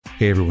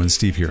Hey everyone,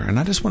 Steve here, and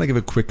I just want to give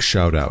a quick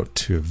shout out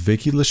to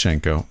Vicky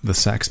Lashenko, the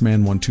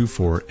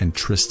Saxman124, and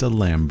Trista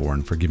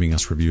Lamborn for giving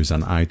us reviews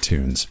on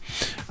iTunes.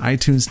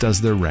 iTunes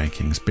does their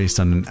rankings based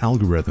on an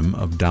algorithm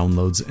of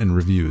downloads and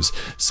reviews,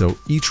 so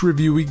each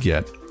review we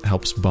get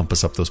helps bump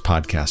us up those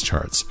podcast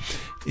charts.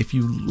 If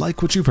you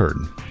like what you've heard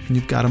and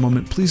you've got a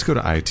moment, please go to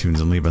iTunes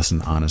and leave us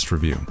an honest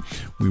review.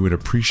 We would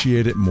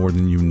appreciate it more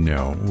than you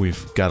know.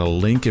 We've got a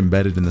link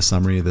embedded in the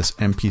summary of this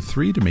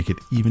MP3 to make it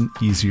even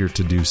easier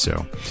to do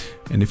so.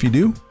 And if you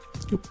do,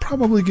 you'll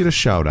probably get a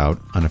shout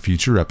out on a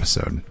future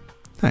episode.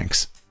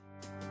 Thanks.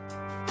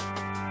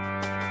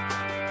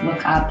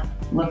 Look up,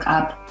 look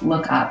up,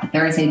 look up.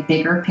 There is a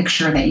bigger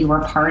picture that you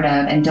are part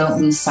of, and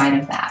don't lose sight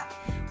of that.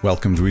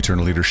 Welcome to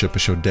Eternal Leadership, a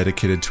show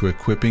dedicated to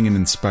equipping and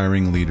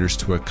inspiring leaders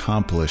to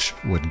accomplish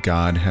what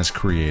God has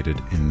created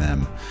in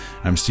them.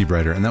 I'm Steve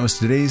Ryder, and that was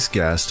today's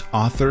guest,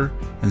 author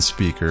and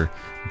speaker,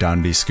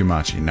 Dondie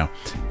Scumaci. Now,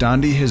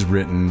 Dondie has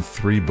written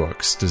 3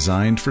 books: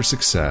 Designed for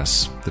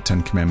Success, The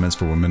 10 Commandments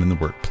for Women in the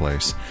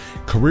Workplace,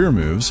 Career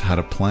Moves, How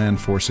to Plan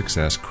for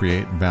Success,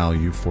 Create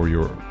Value for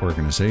Your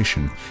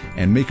Organization,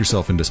 and Make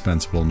Yourself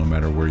Indispensable No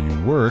Matter Where You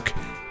Work,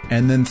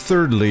 and then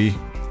thirdly,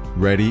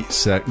 Ready,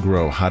 Set,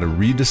 Grow, How to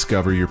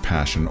Rediscover Your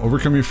Passion,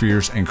 Overcome Your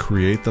Fears, and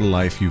Create the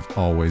Life You've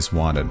Always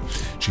Wanted.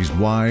 She's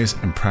wise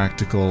and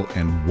practical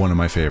and one of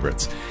my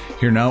favorites.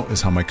 Here now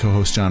is how my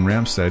co-host John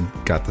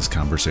Ramstead got this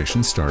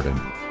conversation started.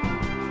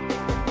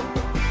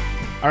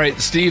 All right,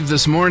 Steve,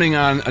 this morning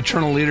on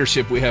Eternal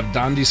Leadership, we have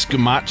Dondie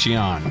Scumaci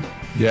on.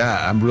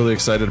 Yeah, I'm really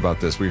excited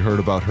about this. We heard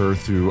about her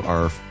through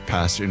our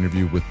past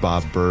interview with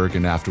Bob Berg,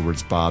 and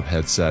afterwards Bob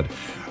had said,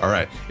 all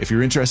right, if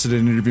you're interested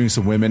in interviewing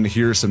some women,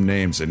 here are some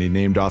names. And he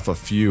named off a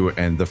few,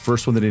 and the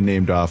first one that he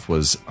named off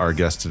was our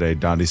guest today,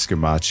 Dondie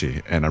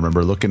Scumaci. And I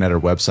remember looking at her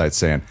website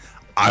saying,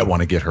 I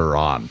want to get her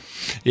on.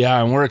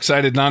 Yeah, and we're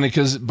excited, Dondie,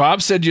 because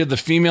Bob said you had the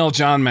female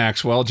John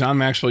Maxwell. John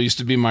Maxwell used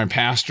to be my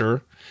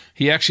pastor.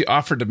 He actually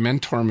offered to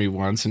mentor me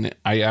once, and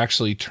I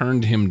actually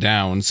turned him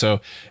down.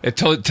 So it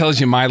tells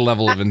you my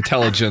level of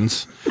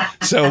intelligence.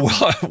 So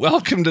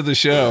welcome to the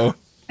show.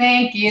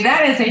 Thank you.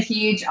 That is a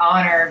huge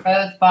honor.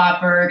 Both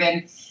Bob Berg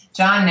and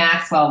John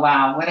Maxwell.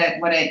 Wow, what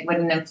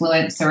an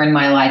influencer in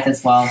my life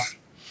as well.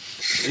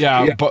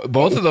 Yeah.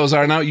 Both of those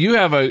are. Now, you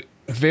have a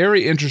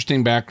very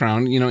interesting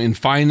background, in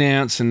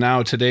finance, and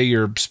now today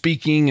you're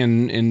speaking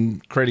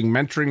and creating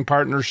mentoring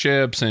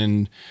partnerships,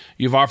 and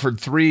you've authored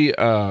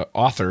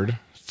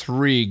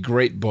 3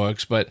 great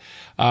books. But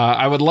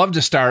I would love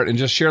to start and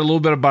just share a little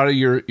bit about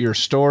your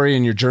story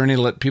and your journey,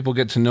 let people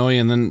get to know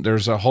you, and then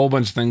there's a whole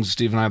bunch of things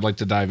Steve and I'd like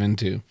to dive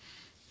into.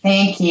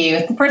 Thank you.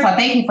 First of all,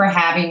 thank you for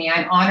having me.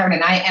 I'm honored,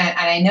 and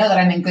I know that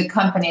I'm in good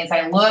company as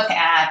I look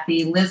at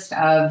the list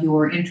of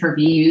your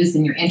interviews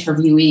and your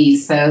interviewees.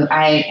 So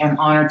I am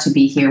honored to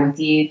be here with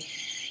you.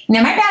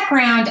 Now, my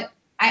background,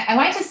 I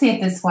like to see it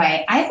this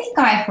way. I think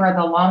I, for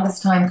the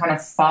longest time, kind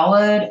of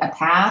followed a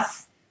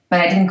path,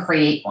 but I didn't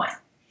create one.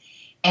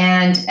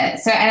 And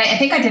so I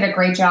think I did a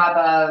great job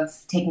of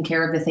taking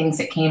care of the things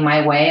that came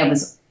my way. I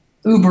was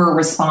uber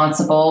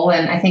responsible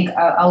and I think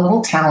a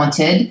little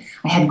talented.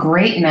 I had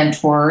great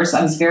mentors.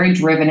 I was very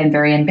driven and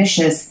very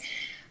ambitious.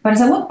 But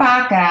as I look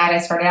back I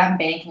started out in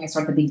banking. I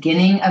started at the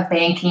beginning of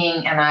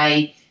banking, and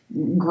I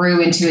grew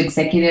into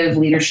executive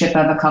leadership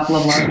of a couple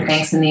of large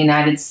banks in the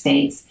United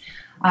States.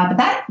 But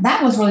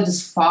that was really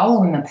just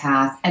following the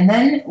path. And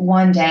then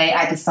one day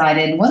I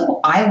decided, what do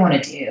I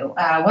want to do?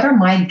 What are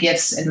my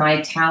gifts and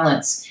my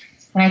talents?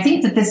 And I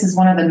think that this is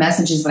one of the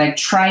messages that I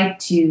try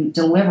to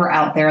deliver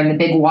out there in the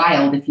big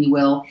wild, if you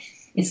will.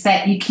 It's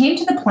that you came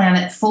to the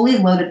planet fully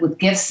loaded with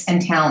gifts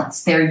and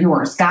talents. They're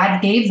yours.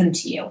 God gave them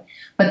to you.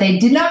 But they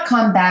did not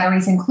come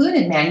batteries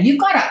included, man. You've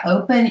got to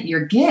open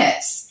your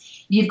gifts.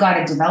 You've got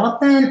to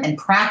develop them and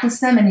practice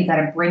them, and you've got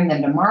to bring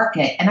them to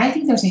market. And I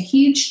think there's a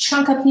huge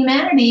chunk of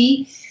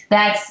humanity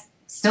that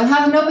still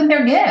haven't opened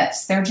their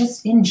gifts. They're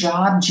just in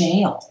job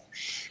jail.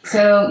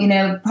 So,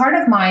 part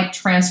of my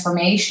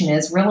transformation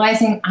is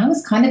realizing I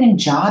was kind of in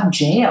job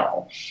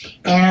jail,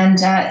 and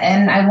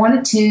I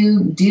wanted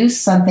to do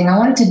something. I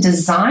wanted to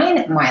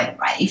design my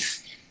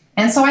life.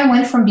 And so I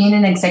went from being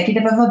an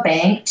executive of a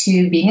bank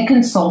to being a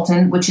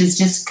consultant, which is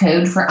just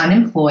code for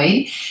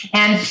unemployed.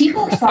 And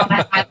people thought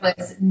I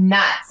was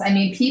nuts. I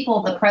mean,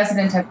 the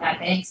president of that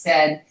bank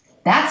said,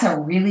 that's a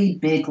really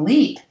big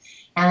leap.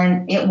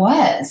 And it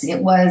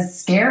was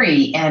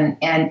scary, and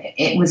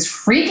it was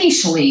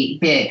freakishly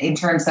big in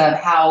terms of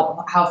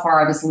how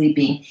far I was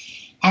leaping.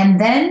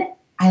 And then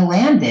I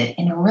landed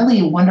in a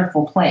really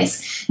wonderful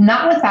place,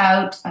 not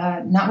without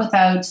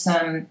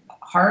some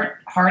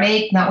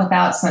heartache, not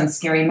without some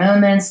scary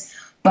moments.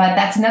 But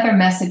that's another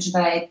message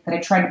that I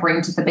try to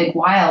bring to the big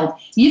wild.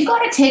 You've got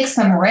to take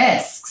some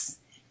risks.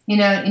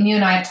 And you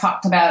and I have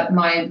talked about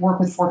my work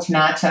with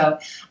Fortunato.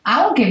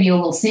 I'll give you a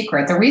little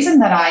secret. The reason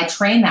that I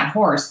train that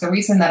horse, the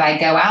reason that I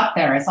go out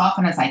there as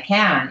often as I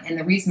can, and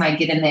the reason I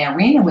get in the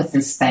arena with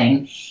this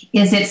thing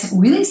is it's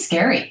really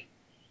scary.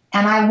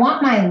 And I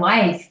want my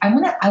life, I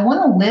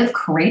want to live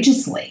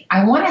courageously.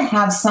 I want to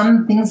have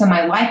some things in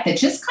my life that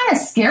just kind of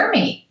scare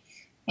me.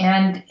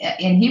 And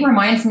he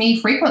reminds me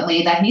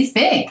frequently that he's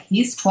big.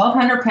 He's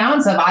 1,200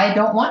 pounds of I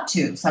don't want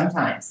to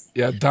sometimes.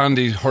 Yeah,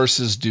 Dondi,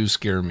 horses do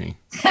scare me.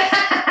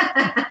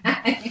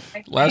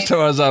 Last time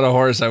I was on a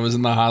horse, I was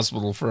in the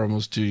hospital for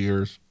almost 2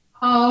 years.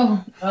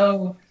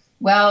 Oh,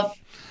 well.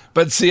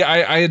 But see,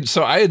 I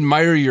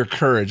admire your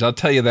courage. I'll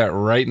tell you that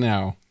right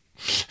now.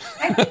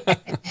 I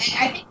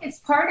think it's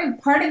part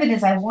of it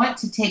is I want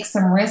to take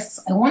some risks.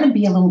 I want to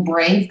be a little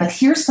brave, but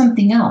here's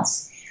something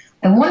else.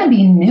 I want to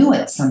be new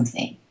at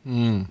something.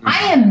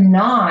 I am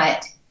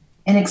not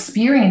an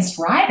experienced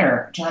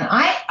rider, John.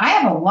 I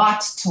have a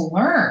lot to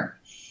learn.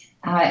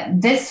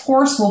 This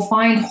horse will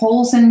find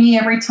holes in me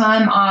every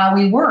time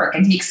we work,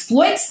 and he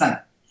exploits them,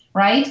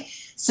 right?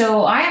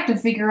 So I have to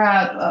figure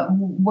out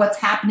what's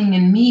happening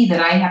in me that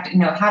I have to,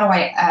 how do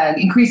I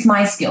increase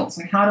my skills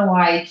and how do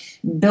I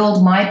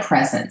build my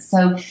presence?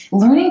 So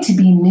learning to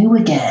be new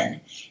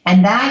again.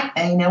 And that,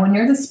 when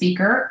you're the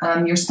speaker,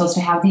 you're supposed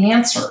to have the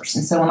answers.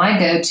 And so when I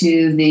go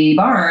to the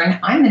barn,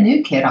 I'm the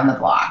new kid on the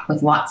block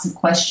with lots of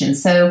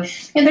questions. So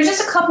there's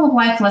just a couple of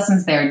life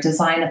lessons there.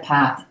 Design a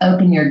path,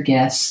 open your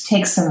gifts,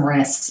 take some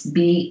risks,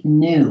 be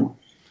new.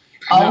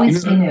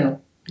 Always be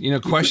new.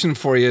 Question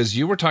for you is,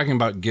 you were talking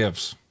about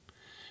gifts.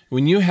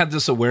 When you had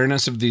this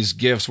awareness of these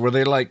gifts, were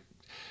they like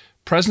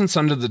presents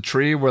under the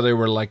tree where they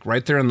were like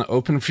right there in the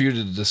open for you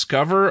to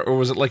discover? Or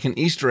was it like an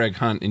Easter egg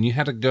hunt and you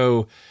had to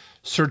go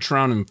search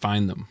around and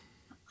find them?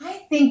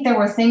 I think there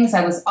were things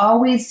I was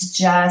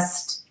always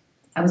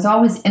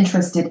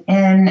interested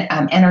in,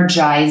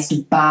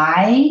 energized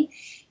by,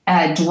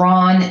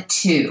 drawn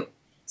to.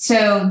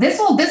 So this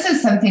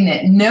is something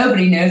that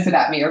nobody knows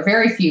about me, or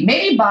very few.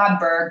 Maybe Bob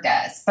Berg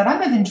does, but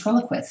I'm a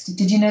ventriloquist.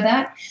 Did you know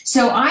that?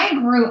 So I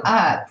grew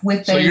up with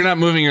those. So you're not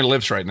moving your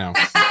lips right now.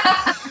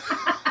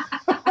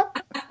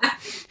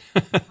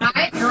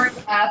 I grew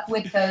up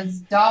with those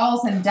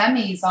dolls and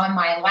dummies on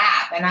my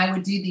lap, and I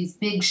would do these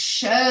big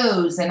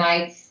shows, and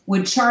I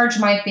would charge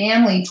my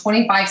family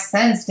 25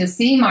 cents to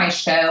see my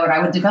show, and I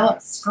would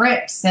develop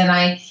scripts,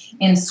 and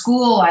in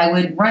school I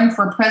would run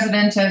for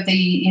president of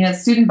the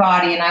student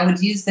body, and I would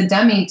use the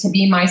dummy to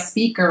be my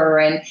speaker,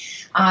 and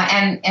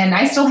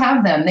I still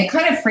have them. They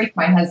kind of freak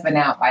my husband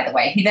out, by the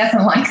way. He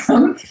doesn't like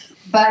them,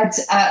 but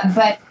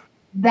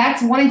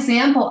that's one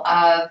example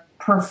of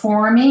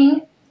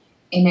performing.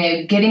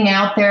 Getting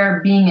out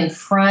there, being in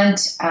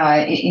front,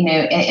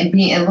 and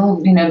being a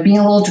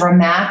little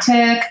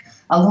dramatic,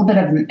 a little bit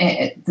of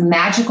the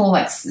magical,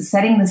 like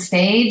setting the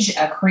stage,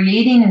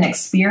 creating an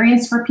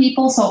experience for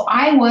people. So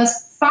I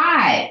was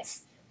 5,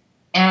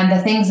 and the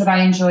things that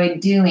I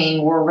enjoyed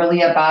doing were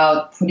really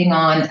about putting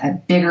on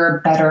a bigger,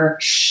 better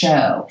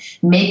show,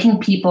 making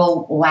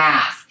people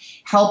laugh,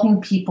 helping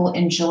people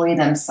enjoy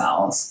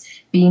themselves,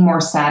 being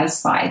more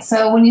satisfied.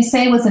 So when you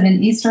say, was it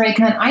an Easter egg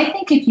hunt? I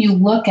think if you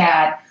look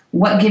at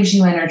what gives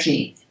you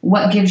energy,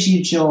 what gives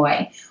you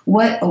joy,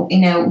 when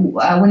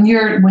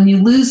you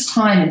lose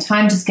time and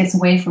time just gets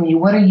away from you,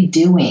 what are you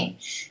doing?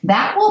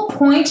 That will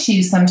point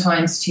you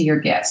sometimes to your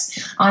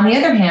gifts. On the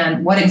other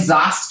hand, what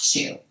exhausts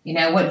you,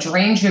 what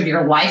drains you of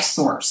your life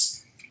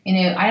source.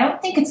 I don't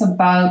think it's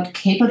about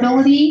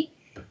capability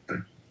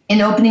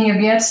in opening your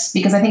gifts,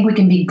 because I think we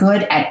can be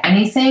good at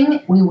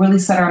anything we really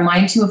set our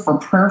mind to. If we're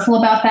prayerful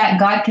about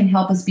that, God can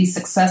help us be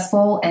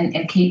successful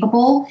and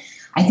capable.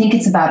 I think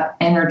it's about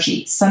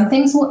energy. Some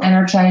things will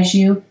energize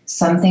you.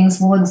 Some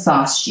things will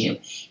exhaust you.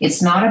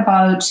 It's not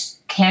about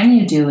can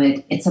you do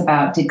it. It's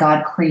about did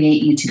God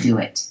create you to do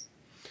it?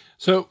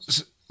 So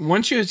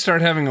once you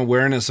start having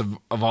awareness of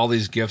all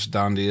these gifts,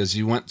 Dondi, as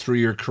you went through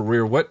your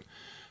career,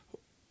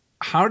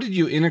 how did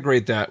you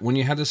integrate that when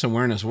you had this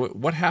awareness?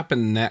 What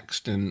happened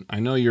next? And I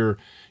know you're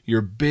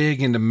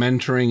big into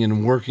mentoring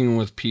and working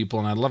with people,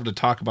 and I'd love to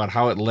talk about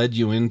how it led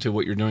you into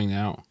what you're doing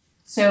now.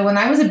 So when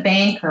I was a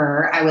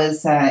banker, I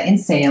was in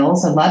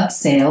sales. I loved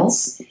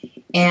sales,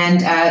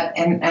 and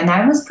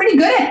I was pretty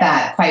good at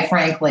that, quite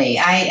frankly.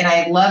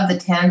 I love the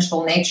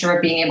tangible nature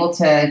of being able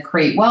to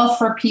create wealth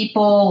for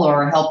people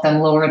or help them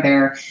lower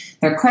their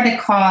credit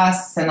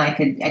costs. And I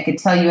could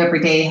tell you every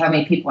day how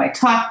many people I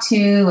talked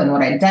to and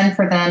what I'd done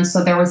for them.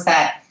 So there was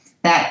that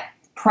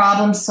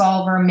problem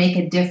solver, make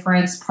a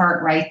difference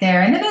part right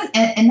there.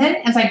 And then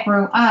as I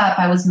grew up,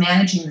 I was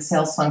managing the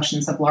sales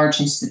functions of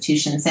large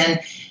institutions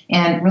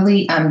and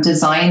really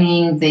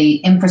designing the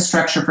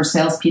infrastructure for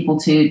salespeople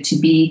to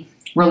be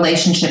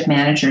relationship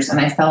managers. And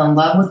I fell in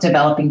love with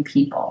developing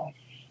people.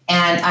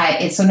 And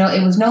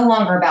it was no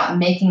longer about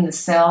making the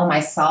sale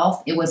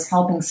myself. It was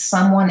helping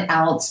someone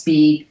else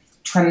be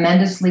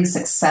tremendously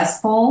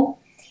successful.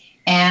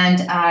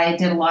 And I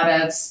did a lot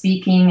of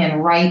speaking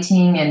and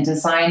writing and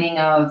designing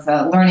of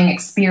learning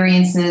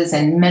experiences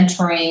and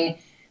mentoring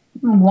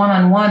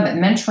one-on-one, but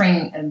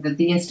mentoring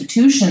the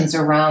institutions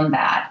around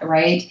that,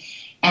 right?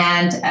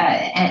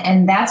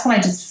 And that's when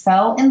I just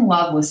fell in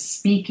love with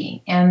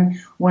speaking. And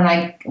when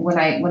I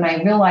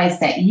realized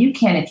that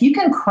if you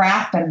can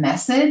craft a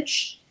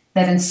message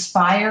that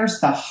inspires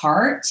the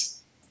heart,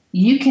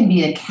 you can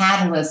be a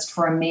catalyst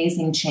for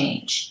amazing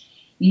change.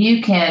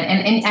 you can,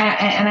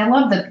 and I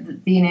love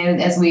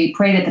as we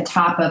prayed at the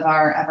top of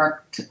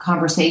our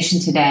conversation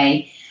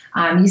today,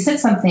 you said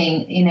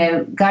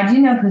something, God, you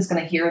know who's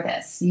going to hear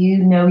this. You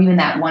know, even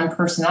that one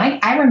person.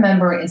 I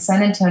remember in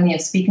San Antonio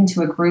speaking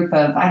to a group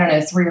of,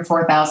 3,000 or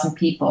 4,000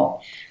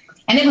 people,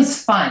 and it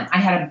was fun. I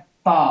had a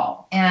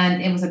ball,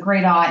 and it was a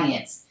great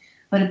audience.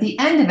 But at the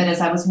end of it, as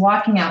I was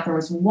walking out, there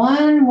was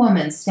one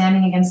woman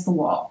standing against the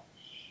wall,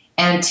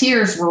 and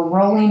tears were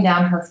rolling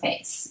down her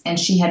face. And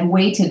she had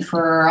waited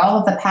for all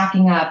of the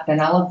packing up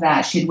and all of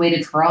that. She had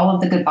waited for all of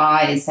the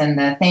goodbyes and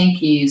the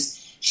thank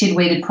yous. She had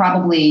waited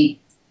probably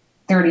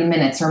 30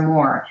 minutes or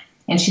more.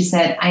 And she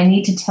said, I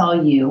need to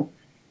tell you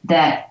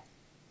that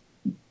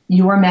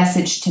your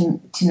message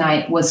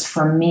tonight was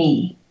for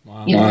me.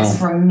 Wow. It was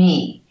for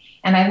me.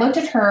 And I looked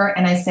at her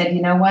and I said,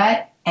 you know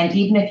what? And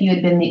even if you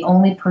had been the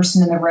only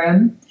person in the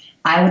room,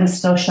 I would have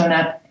still shown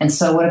up, and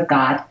so would have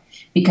God,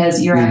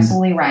 because you're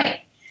absolutely right.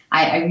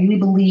 I really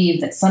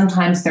believe that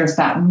sometimes there's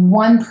that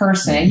one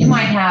person, and you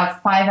might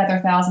have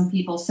 5,000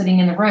 people sitting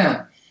in the room,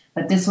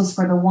 but this was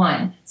for the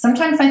one.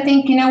 Sometimes I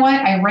think, you know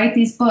what? I write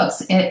these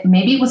books.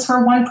 Maybe it was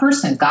for one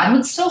person. God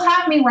would still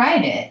have me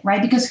write it,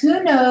 right? Because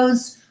who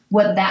knows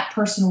what that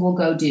person will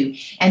go do.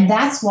 And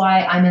that's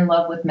why I'm in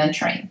love with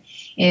mentoring.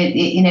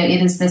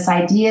 It is this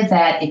idea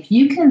that if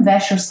you can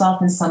invest yourself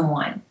in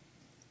someone,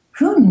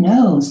 who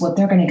knows what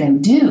they're going to go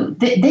do?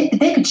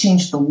 They could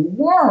change the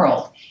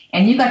world,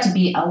 and you got to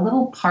be a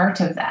little part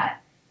of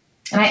that.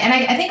 And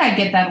I think I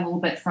get that a little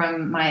bit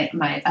from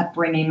my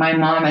upbringing. My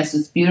mom is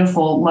this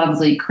beautiful,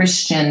 lovely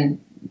Christian.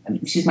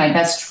 She's my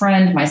best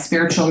friend, my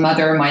spiritual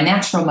mother, my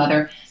natural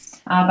mother.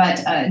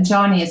 But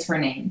Johnny is her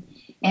name.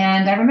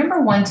 And I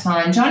remember one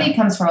time, Johnny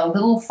comes from a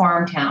little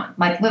farm town,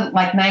 like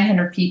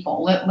 900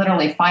 people,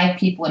 literally 5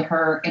 people in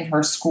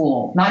her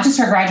school, not just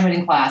her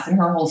graduating class, in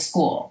her whole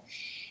school,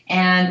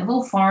 and a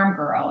little farm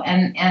girl.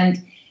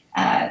 And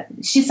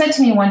she said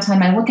to me one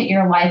time, I look at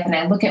your life and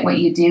I look at what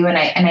you do, and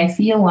I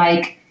feel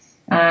like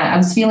I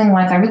was feeling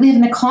like I really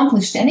haven't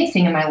accomplished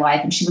anything in my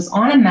life. And she was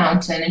on a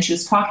mountain and she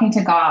was talking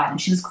to God and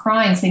she was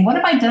crying, saying, what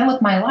have I done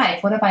with my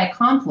life? What have I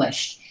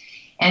accomplished?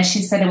 And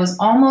she said it was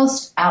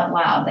almost out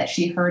loud that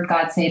she heard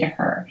God say to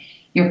her,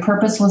 your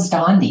purpose was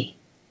Dondi.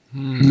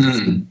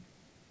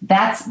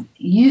 That's,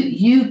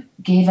 you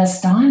gave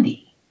us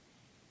Dondi.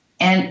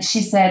 And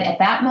she said, at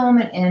that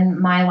moment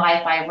in my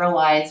life, I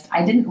realized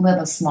I didn't live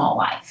a small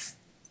life.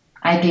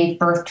 I gave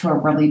birth to a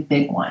really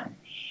big one.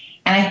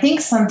 And I think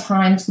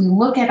sometimes we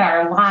look at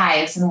our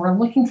lives and we're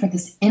looking for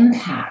this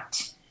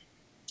impact.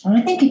 And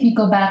I think if you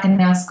go back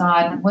and ask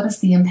God, what is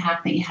the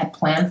impact that you had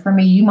planned for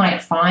me, you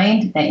might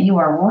find that you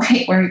are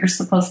right where you're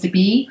supposed to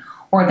be,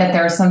 or that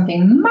there's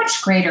something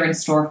much greater in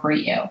store for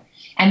you.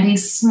 And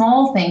these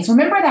small things,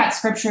 remember that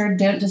scripture,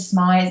 don't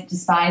despise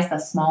the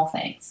small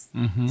things.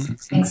 Mm-hmm. I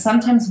think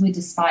sometimes we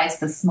despise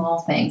the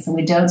small things and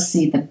we don't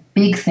see the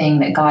big thing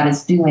that God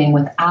is doing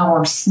with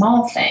our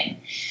small thing.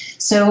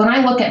 So when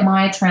I look at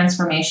my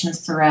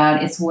transformations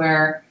throughout, it's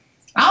where,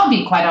 I'll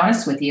be quite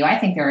honest with you, I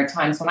think there are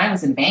times when I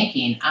was in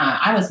banking,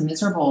 I was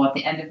miserable at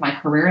the end of my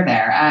career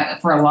there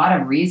for a lot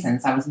of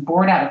reasons. I was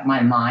bored out of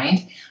my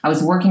mind. I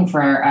was working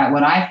for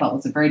what I felt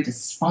was a very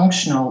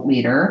dysfunctional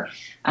leader.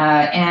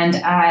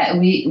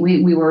 And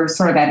we were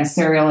sort of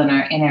adversarial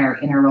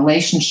in our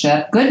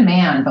relationship. Good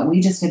man, but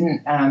we just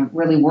didn't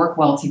really work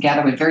well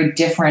together with very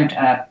different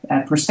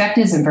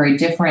perspectives and very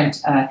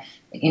different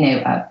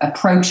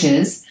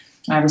approaches.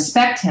 I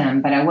respect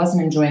him, but I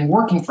wasn't enjoying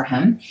working for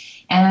him.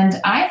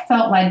 And I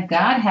felt like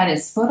God had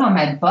his foot on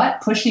my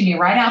butt, pushing me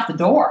right out the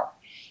door.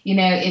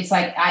 It's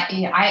like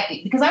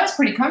because I was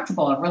pretty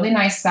comfortable, a really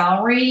nice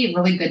salary,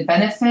 really good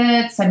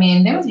benefits. I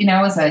mean, there was,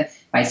 I was a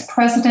vice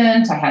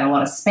president. I had a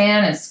lot of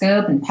span and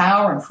scope and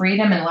power and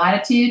freedom and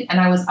latitude, and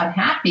I was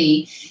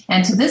unhappy.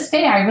 And to this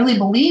day, I really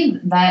believe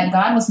that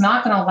God was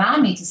not going to allow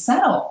me to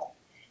settle.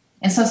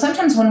 And so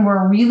sometimes when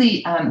we're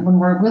really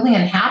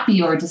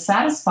unhappy or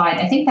dissatisfied,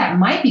 I think that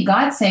might be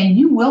God saying,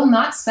 you will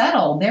not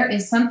settle. There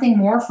is something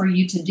more for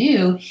you to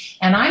do.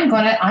 And I'm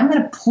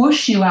going to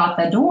push you out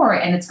the door,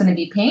 and it's going to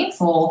be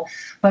painful.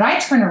 But I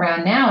turn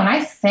around now and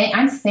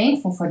I'm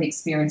thankful for the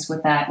experience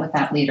with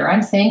that leader.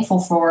 I'm thankful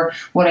for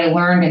what I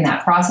learned in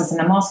that process.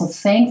 And I'm also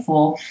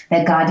thankful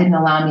that God didn't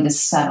allow me to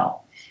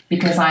settle,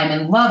 because I'm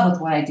in love with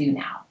what I do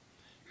now.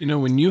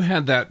 When you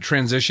had that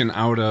transition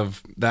out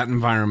of that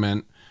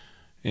environment,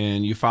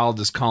 and you followed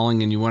this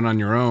calling and you went on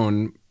your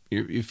own,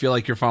 you feel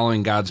like you're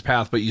following God's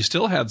path, but you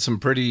still had some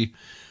pretty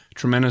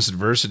tremendous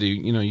adversity.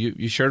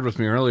 You shared with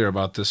me earlier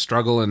about this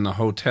struggle in the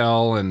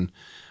hotel, and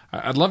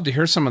I'd love to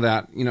hear some of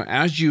that.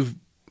 As you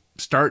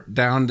start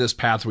down this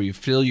path where you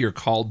feel you're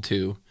called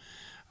to,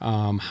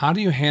 how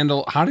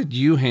did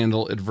you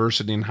handle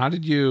adversity, and how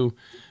did you,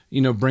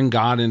 bring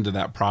God into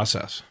that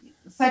process?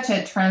 Such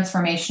a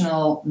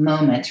transformational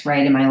moment,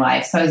 right, in my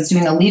life. So I was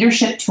doing a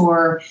leadership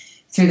tour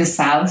through the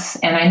South.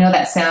 And I know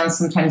that sounds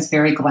sometimes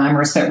very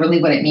glamorous, but really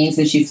what it means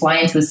is you fly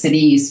into a city,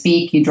 you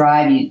speak, you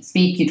drive, you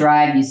speak, you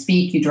drive, you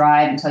speak, you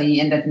drive, until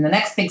you end up in the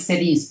next big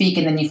city, you speak,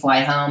 and then you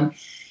fly home.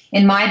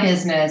 in my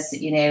business,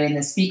 in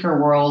the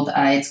speaker world,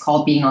 it's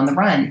called being on the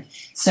run.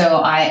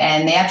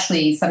 And they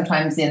actually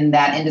sometimes in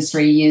that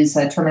industry use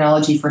a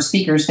terminology for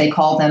speakers. They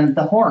call them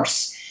the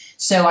horse.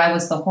 So I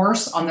was the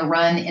horse on the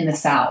run in the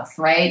South,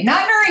 right?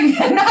 Not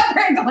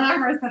very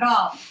glamorous at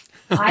all.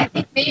 I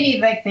think maybe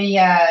like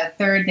the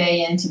third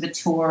day into the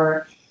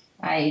tour,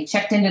 I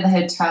checked into the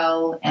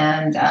hotel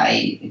and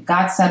I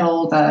got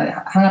settled,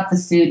 hung up the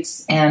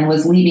suits, and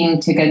was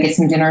leaving to go get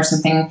some dinner or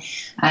something.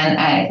 And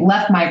I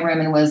left my room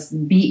and was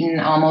beaten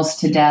almost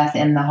to death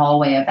in the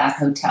hallway of that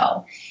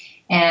hotel.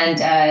 And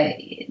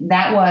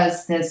that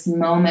was this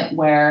moment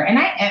where, and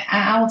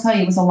I will tell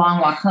you, it was a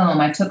long walk home.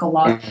 I took a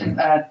lot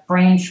of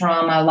brain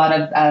trauma, a lot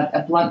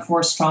of blunt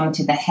force trauma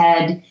to the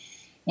head.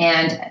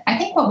 And I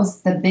think what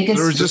was the biggest...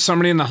 There was just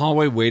somebody in the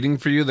hallway waiting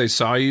for you? They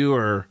saw you,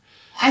 or...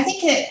 I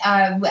think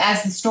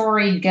as the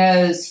story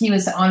goes, he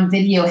was on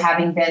video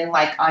having been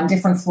like on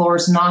different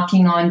floors,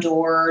 knocking on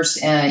doors.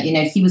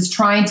 He was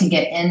trying to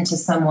get into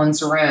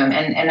someone's room.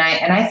 And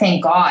I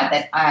thank God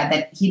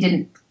that he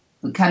didn't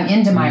come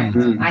into my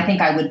room. I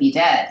think I would be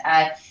dead.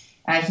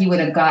 He would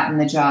have gotten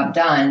the job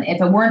done.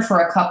 If it weren't for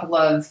a couple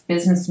of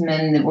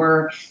businessmen that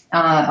were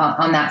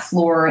on that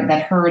floor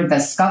that heard the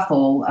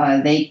scuffle,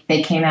 they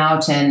came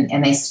out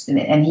and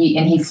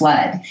he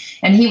fled.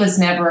 And he was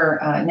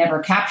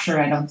never captured,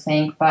 I don't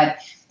think. But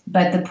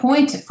the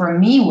point for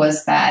me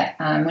was that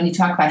when you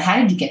talk about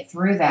how did you get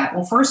through that?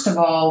 Well, first of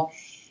all,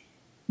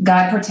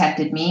 God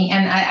protected me.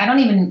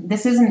 And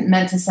this isn't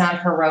meant to sound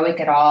heroic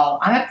at all.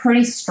 I'm a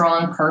pretty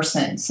strong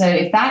person. So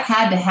if that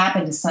had to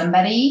happen to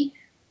somebody,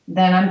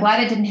 then I'm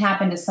glad it didn't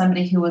happen to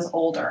somebody who was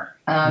older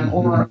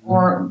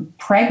or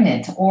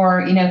pregnant,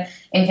 or, if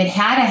it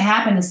had to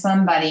happen to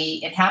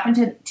somebody, it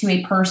happened to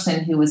a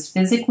person who was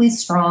physically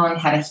strong,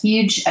 had a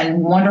huge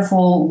and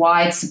wonderful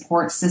wide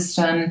support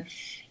system,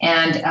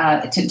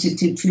 and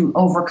to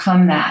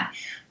overcome that.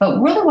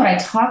 But really what I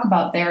talk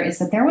about there is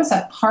that there was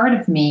a part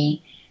of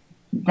me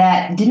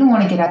that didn't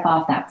want to get up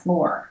off that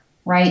floor.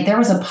 Right? There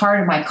was a part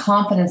of my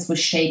confidence was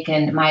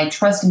shaken. My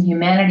trust in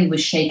humanity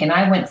was shaken.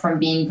 I went from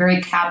being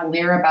very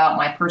cavalier about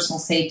my personal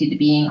safety to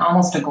being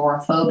almost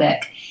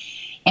agoraphobic.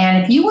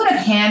 And if you would have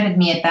handed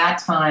me at that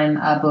time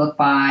a book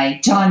by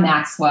John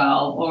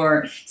Maxwell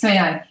or something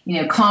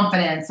on,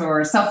 confidence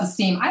or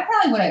self-esteem, I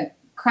probably would have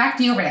cracked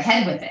you over the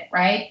head with it,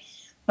 right?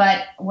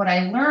 But what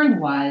I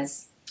learned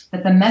was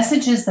that the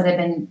messages that have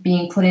been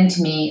being put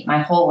into me my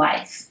whole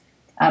life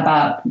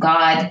about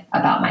God,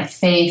 about my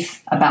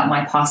faith, about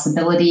my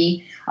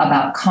possibility,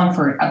 about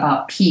comfort,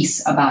 about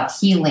peace, about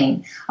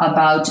healing,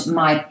 about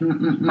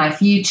my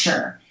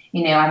future.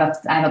 I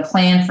have a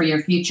plan for your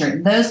future.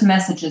 Those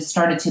messages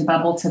started to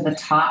bubble to the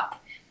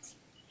top.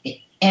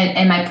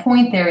 And my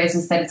point there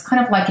is that it's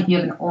kind of like if you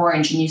have an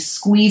orange and you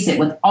squeeze it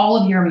with all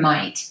of your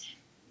might,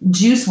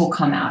 juice will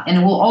come out, and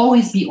it will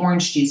always be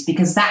orange juice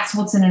because that's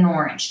what's in an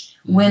orange.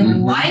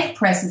 When life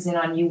presses in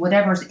on you,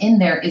 whatever's in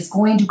there is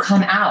going to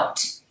come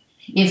out.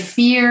 If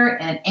fear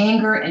and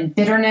anger and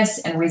bitterness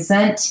and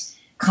resent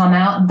come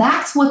out,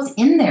 that's what's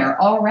in there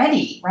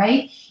already,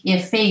 right?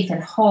 If faith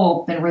and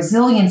hope and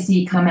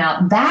resiliency come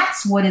out,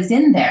 that's what is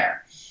in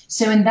there.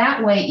 So in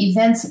that way,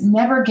 events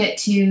never get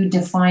to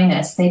define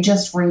us. They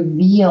just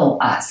reveal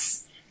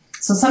us.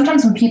 So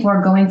sometimes when people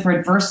are going through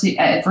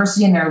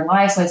adversity in their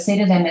lives, what I say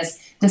to them is,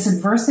 this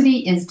adversity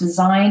is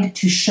designed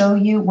to show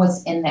you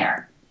what's in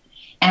there.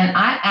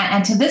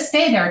 And to this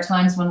day, there are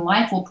times when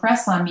life will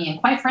press on me. And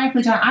quite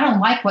frankly, John, I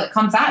don't like what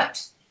comes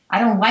out. I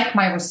don't like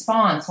my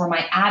response or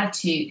my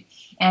attitude.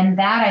 And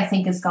that, I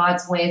think, is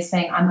God's way of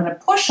saying, I'm going to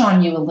push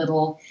on you a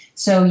little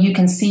so you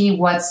can see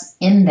what's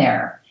in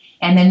there.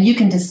 And then you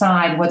can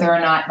decide whether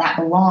or not that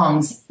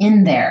belongs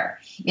in there.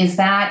 Is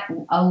that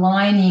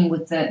aligning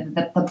with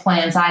the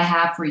plans I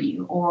have for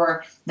you,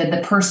 or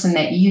the person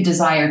that you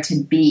desire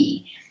to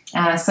be?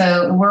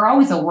 So we're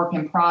always a work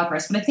in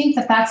progress, but I think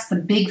that's the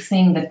big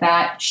thing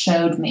that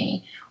showed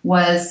me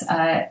was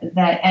that,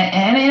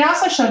 and it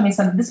also showed me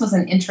something. This was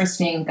an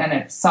interesting kind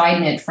of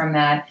side note from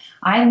that.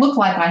 I looked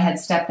like I had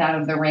stepped out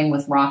of the ring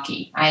with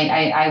Rocky.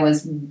 I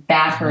was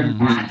battered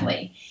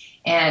badly,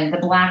 and the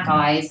black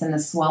eyes and the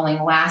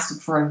swelling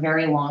lasted for a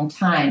very long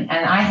time.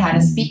 And I had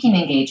a speaking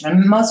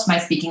engagement. Most of my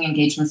speaking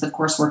engagements, of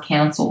course, were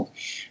canceled,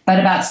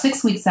 but about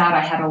 6 weeks out,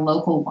 I had a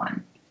local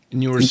one.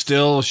 And you were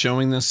still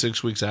showing this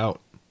 6 weeks out.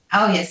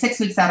 Oh, yeah, 6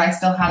 weeks out, I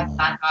still have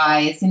black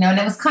eyes, and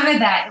it was kind of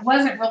that, it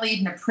wasn't really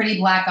even a pretty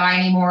black eye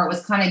anymore. It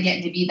was kind of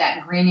getting to be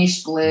that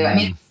greenish blue. I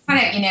mean, kind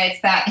of,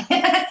 it's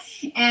that.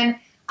 And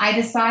I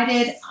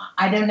decided,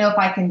 I don't know if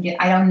I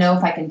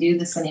can do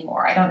this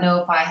anymore. I don't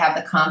know if I have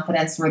the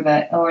confidence or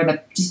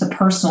just the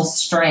personal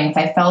strength.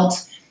 I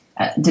felt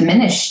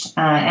diminished,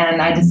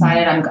 and I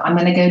decided I'm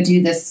going to go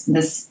do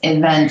this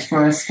event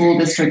for a school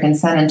district in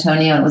San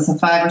Antonio. It was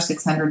 500 or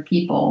 600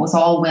 people. It was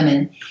all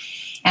women.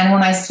 And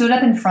when I stood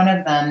up in front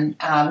of them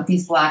with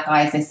these black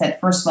eyes, I said,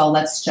 first of all,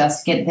 let's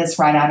just get this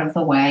right out of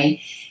the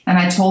way. And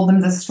I told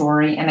them the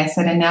story. And I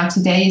said, and now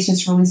today is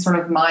just really sort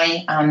of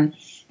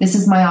This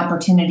is my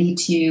opportunity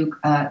to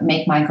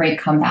make my great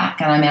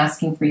comeback, and I'm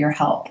asking for your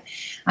help.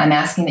 I'm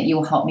asking that you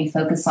will help me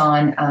focus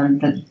on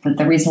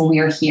the reason we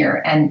are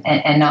here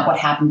and not what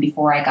happened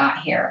before I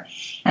got here.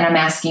 And I'm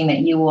asking that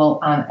you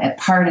will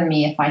pardon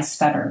me if I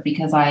stutter,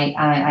 because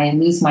I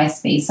lose my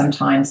space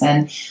sometimes.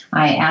 And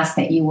I ask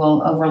that you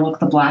will overlook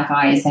the black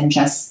eyes and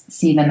just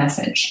see the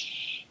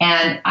message.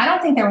 And I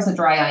don't think there was a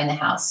dry eye in the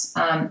house.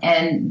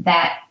 And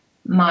that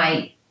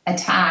my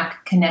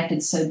attack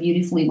connected so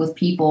beautifully with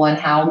people, and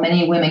how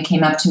many women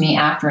came up to me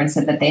after and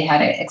said that they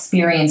had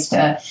experienced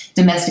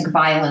domestic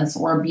violence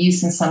or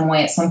abuse in some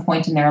way at some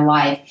point in their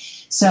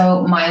life.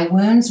 So my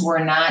wounds were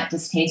not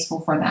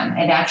distasteful for them.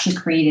 It actually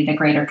created a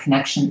greater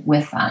connection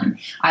with them.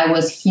 I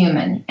was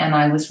human and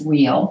I was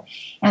real,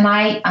 and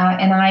I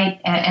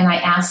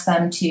asked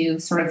them to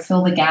sort of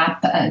fill the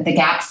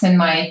gaps in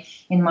my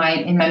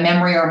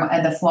memory, or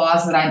the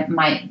flaws that I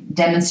might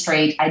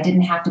demonstrate. I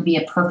didn't have to be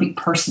a perfect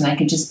person. I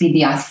could just be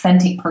the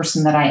authentic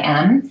person that I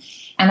am,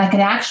 and I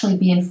could actually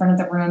be in front of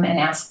the room and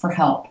ask for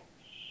help.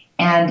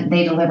 And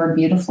they delivered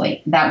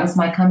beautifully. That was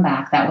my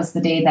comeback. That was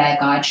the day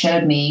that God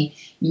showed me,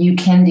 you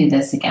can do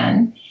this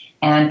again.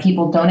 And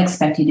people don't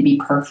expect you to be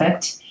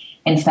perfect.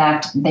 In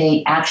fact,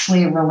 they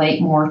actually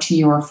relate more to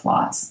your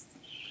flaws.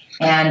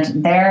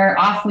 And there,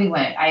 off we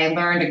went. I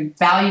learned a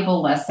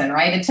valuable lesson,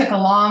 right? It took a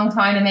long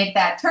time to make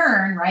that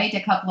turn, right?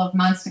 A couple of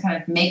months to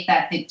kind of make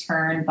that big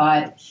turn.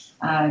 But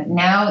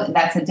now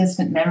that's a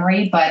distant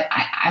memory. But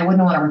I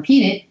wouldn't want to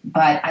repeat it,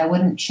 but I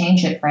wouldn't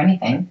change it for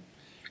anything.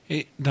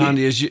 Hey,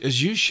 Dondi,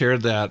 as you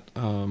shared that,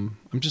 I'm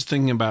just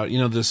thinking about,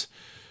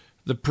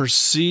 the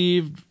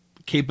perceived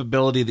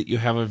capability that you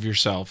have of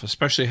yourself,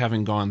 especially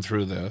having gone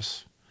through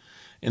this,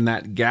 and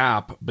that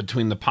gap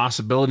between the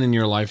possibility in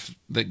your life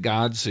that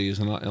God sees.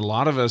 And a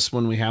lot of us,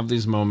 when we have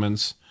these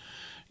moments,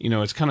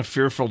 it's kind of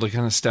fearful to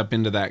kind of step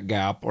into that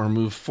gap or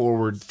move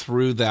forward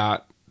through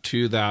that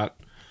to that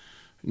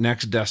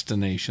next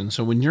destination.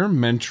 So when you're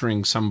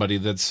mentoring somebody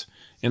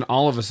and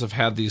all of us have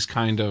had these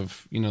kind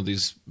of,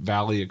 these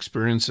valley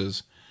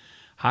experiences,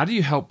 how do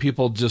you help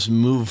people just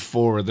move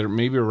forward? They're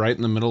maybe right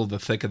in the middle of the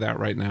thick of that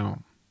right now.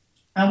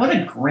 What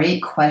a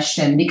great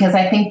question, because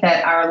I think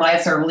that our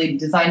lives are really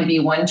designed to be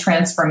one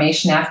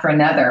transformation after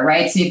another,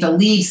 right? So you have to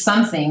leave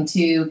something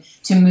to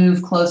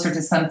move closer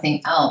to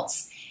something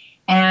else.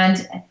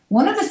 And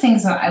one of the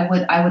things that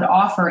I would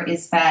offer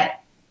is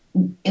that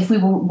if we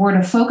were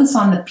to focus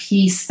on the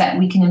piece that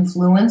we can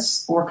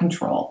influence or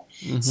control.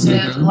 Mm-hmm.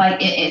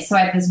 So I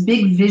have this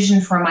big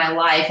vision for my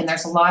life, and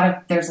there's a lot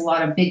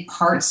of big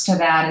parts to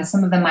that, and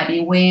some of them might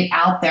be way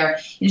out there.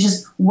 It's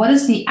just, what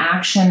is the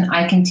action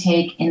I can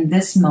take in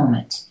this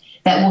moment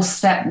that will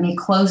step me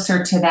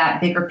closer to that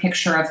bigger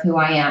picture of who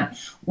I am?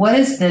 What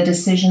is the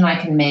decision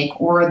I can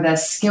make, or the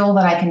skill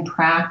that I can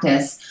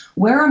practice?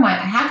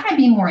 How can I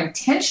be more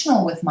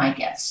intentional with my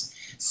gifts?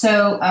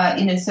 So,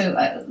 an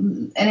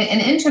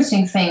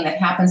interesting thing that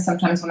happens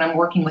sometimes when I'm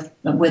working with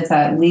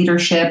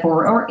leadership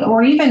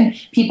or even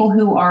people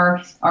who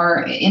are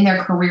in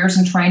their careers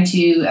and trying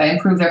to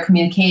improve their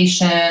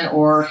communication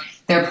or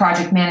their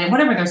project management,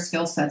 whatever their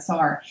skill sets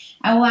are,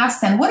 I will ask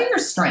them, what are your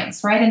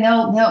strengths, right? And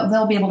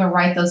they'll be able to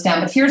write those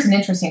down. But here's an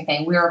interesting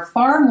thing. We are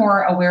far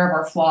more aware of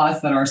our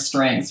flaws than our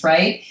strengths,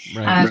 right?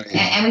 Right.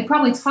 And we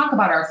probably talk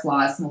about our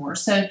flaws more.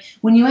 So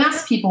when you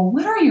ask people,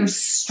 what are your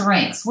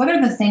strengths? What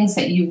are the things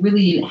that you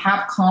really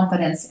have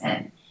confidence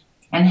in?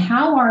 And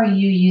how are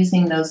you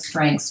using those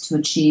strengths to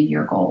achieve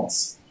your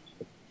goals?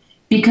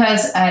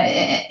 Because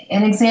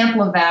an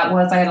example of that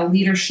was I had a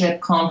leadership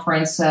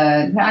conference,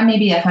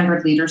 maybe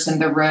 100 leaders in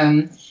the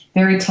room,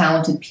 very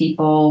talented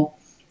people.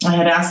 I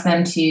had asked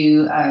them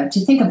to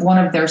think of one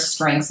of their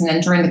strengths, and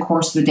then during the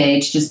course of the day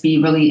to just be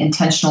really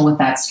intentional with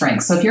that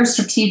strength. So if you're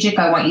strategic,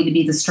 I want you to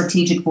be the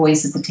strategic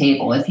voice at the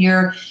table. If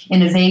you're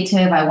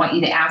innovative, I want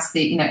you to ask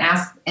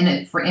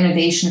for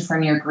innovation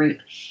from your group.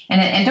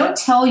 And don't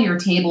tell your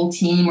table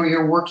team or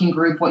your working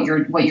group what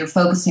you're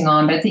focusing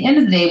on, but at the end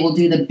of the day, we'll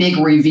do the big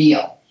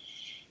reveal.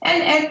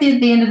 And at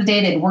the end of the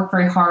day, they'd worked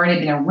very hard.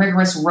 It'd been a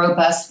rigorous,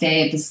 robust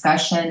day of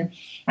discussion.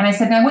 And I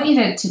said, now I want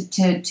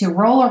you to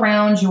roll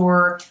around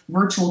your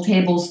virtual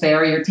tables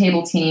there, your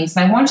table teams,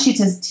 and I want you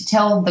to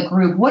tell the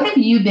group, what have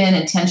you been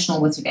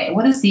intentional with today?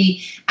 What is the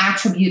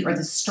attribute or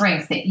the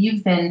strength that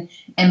you've been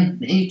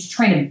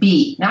trying to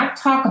be? Not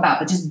talk about,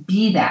 but just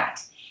be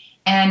that.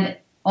 And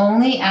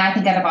I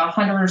think out of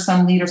 100 or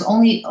some leaders,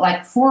 only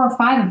like 4 or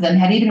 5 of them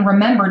had even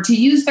remembered to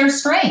use their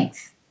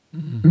strength.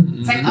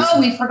 It's like,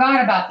 we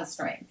forgot about the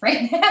strength,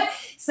 right?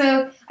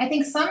 So I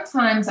think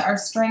sometimes our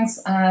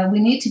strengths, we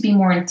need to be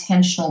more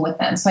intentional with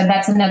them. So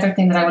that's another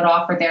thing that I would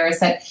offer there is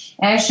that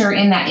as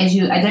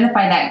you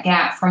identify that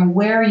gap from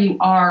where you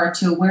are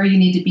to where you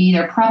need to be,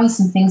 there are probably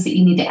some things that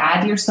you need to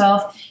add to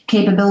yourself,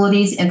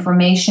 capabilities,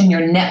 information.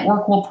 Your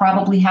network will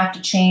probably have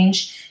to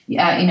change.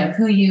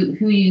 Who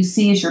you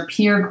see as your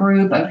peer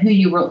group, of who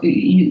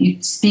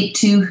you speak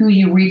to, who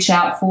you reach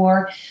out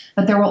for.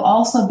 But there will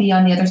also be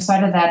on the other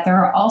side of that,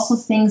 there are also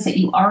things that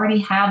you already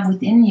have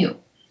within you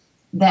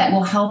that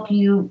will help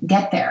you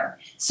get there.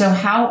 So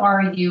how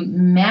are you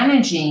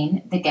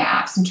managing the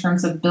gaps in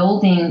terms of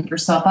building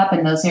yourself up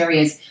in those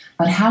areas,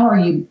 but how are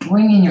you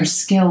bringing your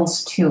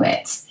skills to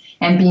it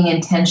and being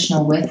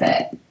intentional with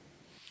it?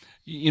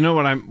 You know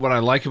what I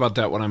like about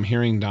that, what I'm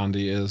hearing,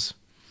 Dondi, is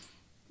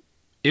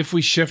if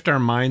we shift our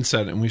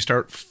mindset and we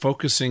start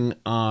focusing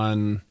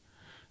on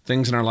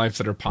things in our life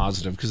that are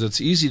positive, because it's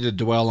easy to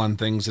dwell on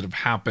things that have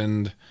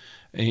happened,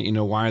 you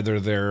know, why they're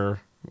there.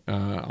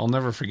 I'll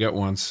never forget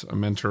once a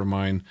mentor of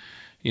mine,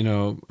 you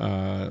know,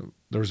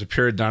 there was a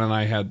period Don and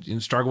I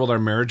had struggled with our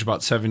marriage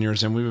about 7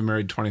 years in. We've been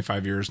married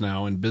 25 years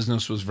now, and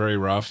business was very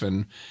rough.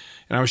 And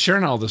I was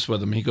sharing all this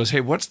with him. He goes,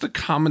 "Hey, what's the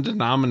common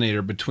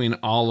denominator between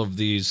all of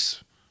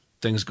these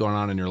things going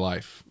on in your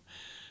life?"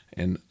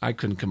 And I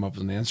couldn't come up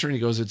with an answer. And he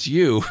goes, "It's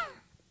you."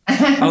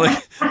 I'm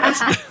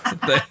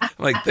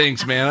like,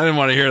 thanks, man. I didn't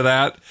want to hear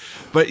that.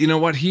 But you know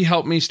what? He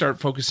helped me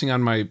start focusing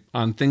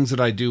on things that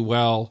I do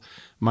well,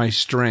 my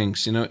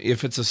strengths. You know,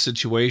 if it's a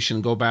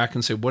situation, go back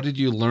and say, what did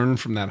you learn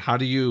from that? How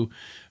do you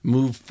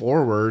move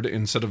forward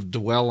instead of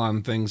dwell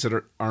on things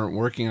that aren't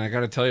working? And I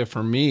got to tell you,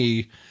 for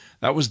me,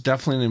 that was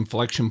definitely an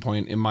inflection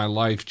point in my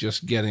life,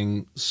 just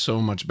getting so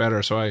much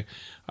better. So I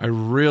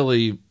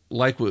really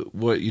like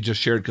what you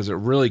just shared, because it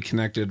really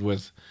connected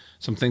with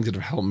some things that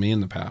have helped me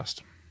in the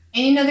past.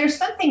 And you know, there's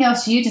something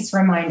else you just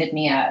reminded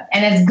me of.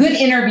 And as good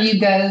interview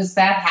goes,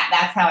 that's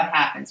how it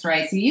happens,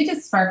 right? So you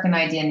just sparked an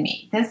idea in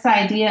me. This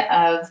idea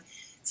of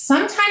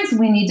sometimes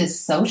we need to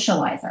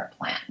socialize our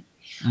plan.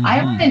 Mm-hmm. I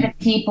run into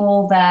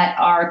people that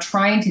are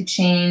trying to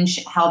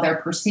change how they're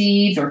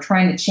perceived or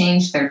trying to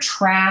change their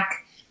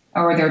track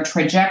or their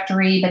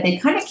trajectory, but they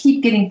kind of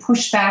keep getting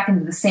pushed back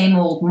into the same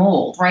old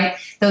mold, right?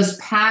 Those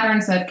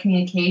patterns of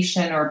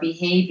communication or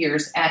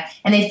behaviors,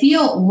 and they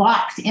feel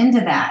locked into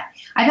that.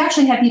 I've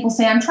actually had people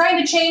say, I'm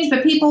trying to change,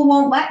 but people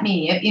won't let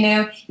me. If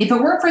it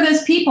weren't for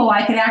those people,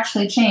 I could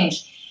actually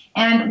change.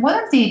 And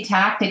one of the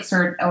tactics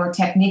or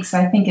techniques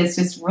I think is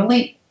just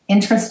really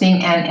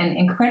interesting and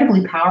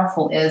incredibly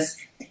powerful is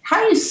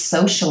how you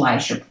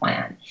socialize your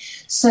plan.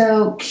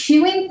 So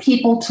cueing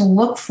people to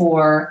look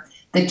for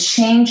the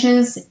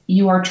changes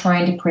you are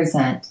trying to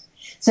present.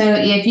 So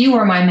if you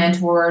were my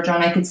mentor,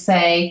 John, I could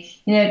say,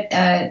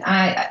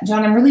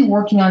 John, I'm really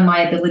working on my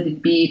ability to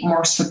be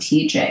more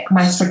strategic,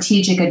 my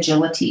strategic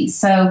agility.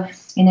 So,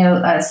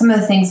 some of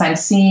the things I'm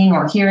seeing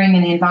or hearing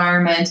in the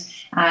environment,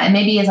 and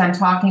maybe as I'm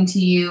talking to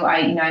you,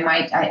 I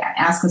might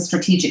ask a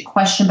strategic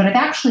question, but I've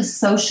actually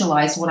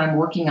socialized what I'm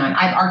working on.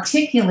 I've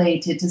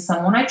articulated to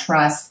someone I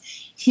trust,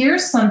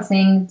 here's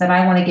something that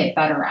I want to get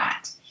better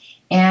at.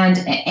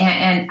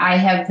 And I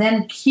have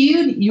then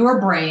cued your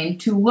brain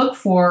to look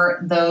for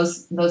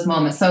those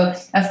moments. So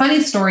a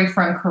funny story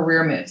from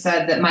Career Moves,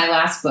 my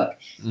last book.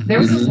 Mm-hmm. There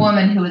was this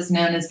woman who was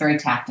known as very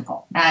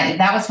tactical.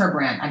 That was her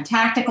brand. I'm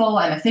tactical.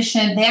 I'm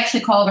efficient. They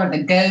actually called her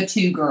the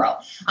go-to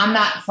girl. I'm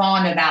not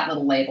fond of that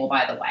little label,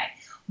 by the way.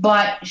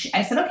 But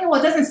I said, okay,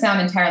 well, it doesn't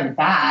sound entirely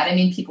bad. I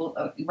mean, people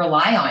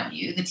rely on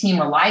you. The team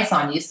relies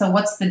on you. So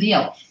what's the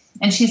deal?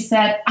 And she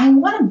said,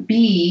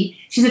 she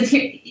said,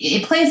 here,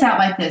 it plays out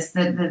like this.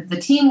 The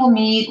team will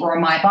meet, or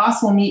my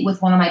boss will meet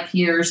with one of my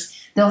peers.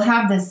 They'll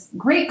have this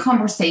great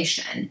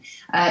conversation,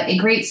 a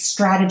great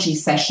strategy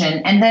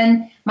session. And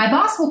then my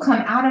boss will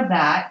come out of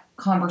that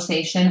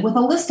conversation with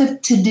a list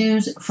of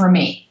to-dos for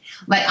me.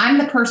 Like, I'm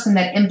the person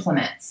that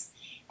implements.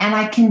 And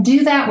I can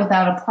do that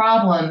without a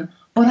problem,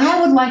 but I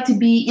would like to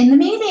be in the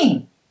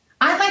meeting.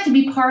 I'd like to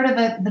be part of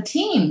the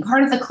team,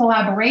 part of the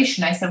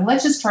collaboration. I said, well,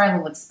 let's just try a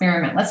little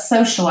experiment. Let's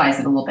socialize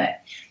it a little bit.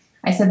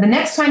 I said, the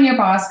next time your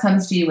boss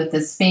comes to you with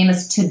this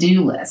famous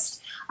to-do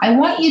list, I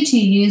want you to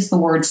use the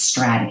word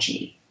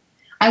strategy.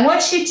 I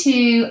want you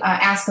to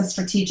ask a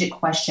strategic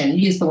question.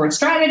 Use the word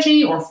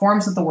strategy or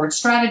forms of the word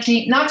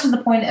strategy, not to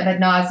the point of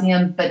ad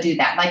nauseum, but do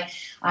that. Like,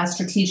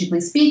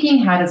 strategically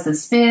speaking, how does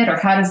this fit? Or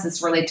how does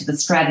this relate to the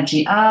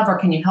strategy of? Or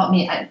can you help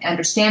me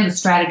understand the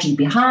strategy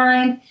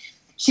behind?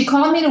 She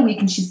called me in a week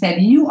and she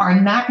said, you are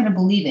not going to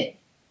believe it.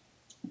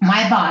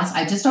 My boss,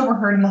 I just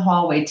overheard in the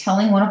hallway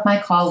telling one of my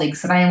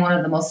colleagues that I am one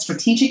of the most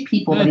strategic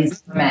people that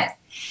he's ever met.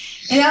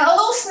 A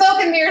little smoke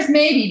and mirrors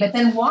maybe, but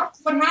then watch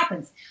what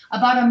happens.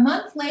 About a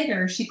month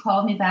later, she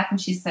called me back and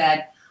she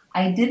said,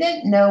 I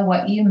didn't know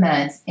what you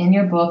meant in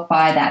your book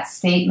by that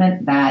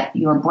statement that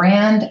your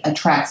brand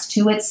attracts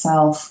to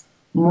itself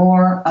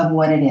more of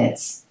what it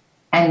is.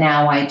 And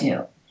now I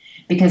do.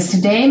 Because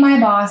today my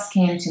boss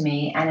came to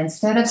me and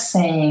instead of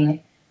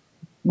saying,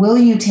 will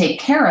you take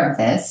care of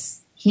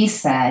this? He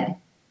said,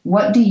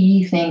 what do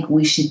you think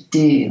we should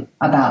do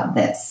about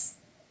this?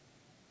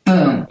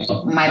 Boom.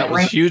 That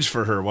was huge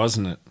for her,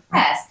 wasn't it?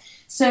 Yes.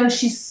 So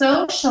she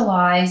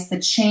socialized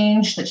the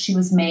change that she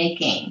was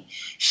making.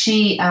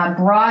 She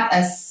brought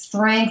a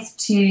strength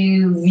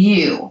to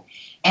view,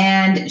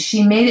 and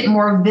she made it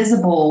more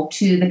visible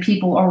to the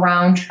people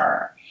around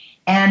her.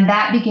 And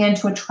that began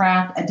to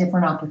attract a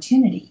different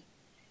opportunity,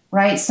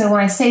 right? So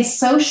when I say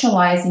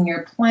socializing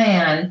your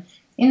plan,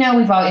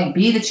 we've all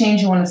be the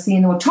change you want to see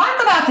in the world.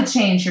 Talk about the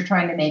change you're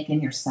trying to make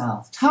in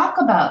yourself.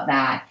 Talk about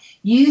that.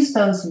 Use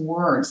those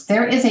words.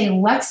 There is a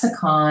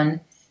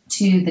lexicon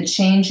to the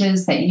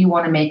changes that you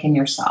want to make in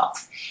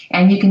yourself.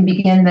 And you can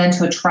begin then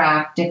to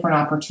attract different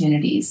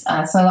opportunities.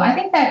 So I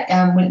think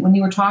that when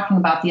you were talking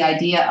about the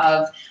idea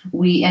of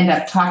we end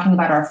up talking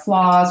about our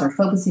flaws or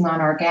focusing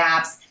on our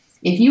gaps,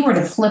 if you were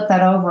to flip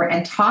that over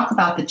and talk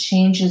about the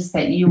changes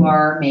that you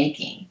are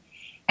making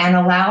and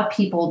allow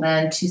people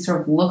then to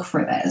sort of look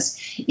for those,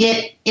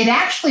 it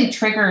actually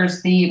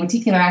triggers the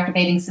reticular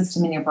activating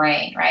system in your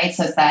brain, right?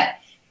 So it's that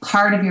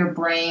part of your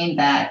brain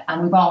that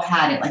we've all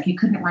had it. Like you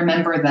couldn't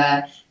remember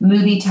the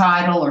movie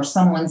title or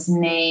someone's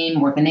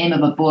name or the name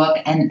of a book,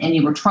 and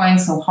you were trying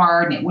so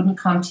hard and it wouldn't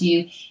come to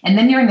you. And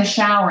then you're in the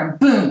shower and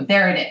boom,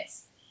 there it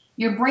is.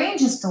 Your brain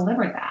just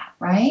delivered that,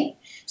 right?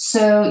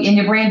 So, and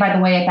your brain, by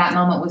the way, at that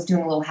moment was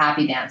doing a little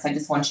happy dance. I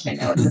just want you to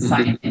know it's a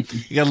sign. You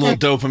got a little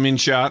dopamine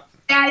shot.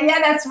 Yeah,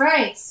 that's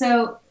right.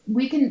 So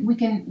we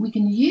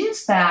can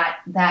use that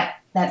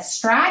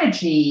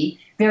strategy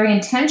very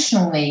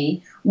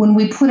intentionally. When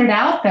we put it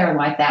out there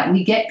like that,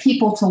 we get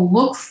people to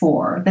look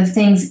for the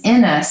things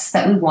in us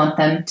that we want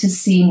them to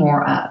see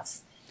more of.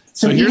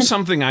 So here's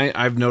something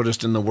I've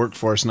noticed in the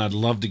workforce, and I'd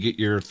love to get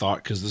your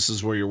thought because this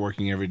is where you're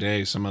working every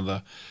day. Some of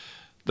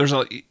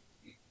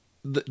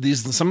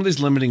these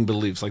limiting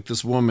beliefs, like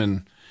this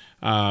woman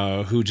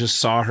who just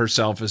saw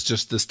herself as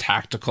just this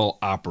tactical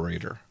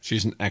operator.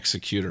 She's an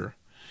executor,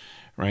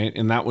 right?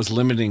 And that was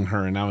limiting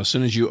her. And now as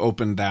soon as you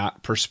open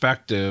that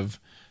perspective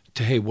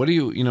to, hey,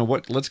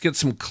 let's get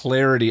some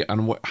clarity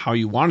on how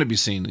you want to be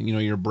seen.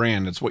 Your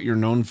brand, it's what you're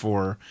known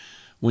for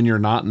when you're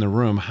not in the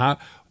room.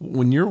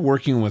 When you're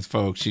working with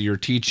folks, you're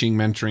teaching,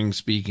 mentoring,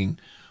 speaking,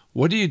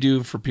 what do you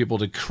do for people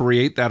to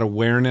create that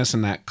awareness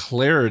and that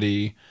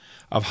clarity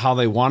of how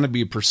they want to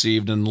be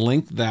perceived and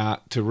link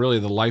that to really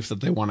the life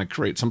that they want to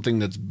create, something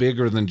that's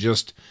bigger than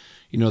just,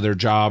 their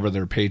job or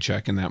their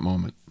paycheck in that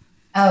moment?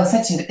 Oh,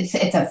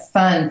 it's a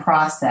fun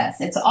process.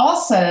 It's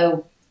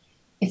also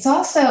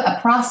a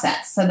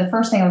process. So the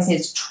first thing I would say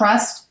is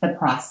trust the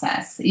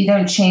process. You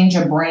don't change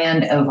a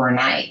brand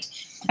overnight.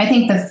 I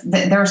think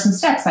there are some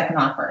steps I can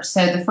offer.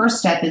 So the first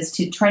step is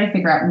to try to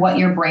figure out what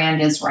your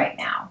brand is right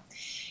now.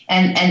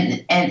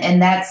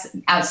 And that's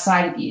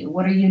outside of you.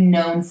 What are you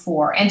known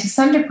for? And to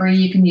some degree,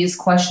 you can use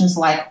questions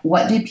like,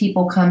 what do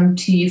people come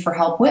to you for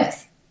help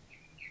with?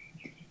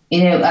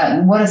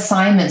 What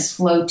assignments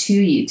flow to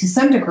you? To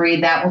some degree,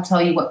 that will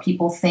tell you what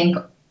people think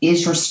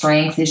is your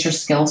strength, is your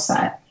skill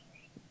set.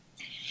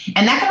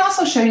 And that can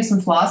also show you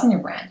some flaws in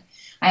your brand.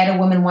 I had a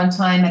woman one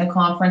time at a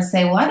conference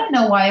say, well, I don't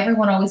know why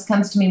everyone always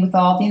comes to me with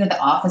all, the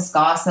office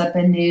gossip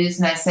and news.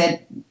 And I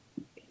said,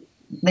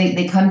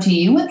 they come to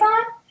you with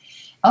that?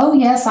 Oh,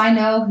 yes, I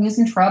know who's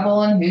in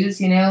trouble and who's,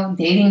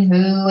 dating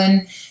who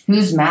and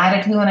who's mad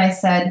at who. And I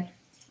said,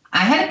 I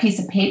had a piece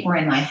of paper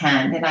in my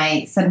hand and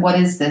I said, what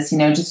is this?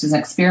 Just as an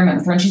experiment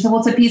with her. And she said, well,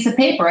 it's a piece of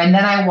paper. And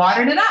then I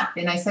watered it up.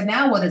 And I said,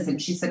 now what is it?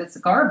 And she said, it's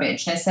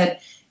garbage. And I said,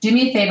 do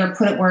me a favor,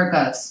 put it where it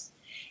goes.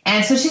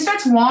 And so she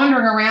starts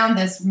wandering around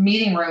this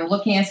meeting room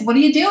looking. I said, what are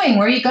you doing?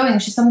 Where are you going?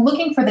 She said, I'm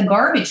looking for the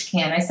garbage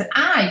can. I said,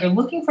 you're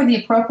looking for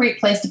the appropriate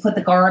place to put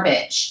the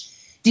garbage.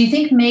 Do you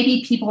think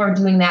maybe people are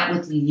doing that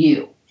with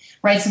you?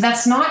 Right, so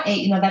that's not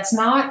a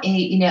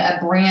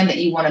brand that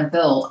you want to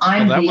build.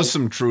 That was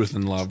some truth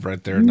and love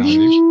right there, Nandi. I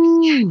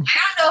don't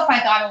know if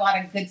I got a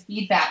lot of good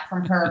feedback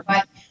from her,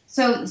 but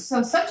so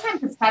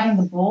sometimes it's having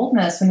the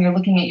boldness when you're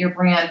looking at your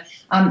brand.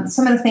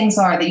 Some of the things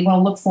that you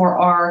want to look for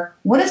are,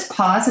 what is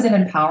positive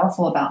and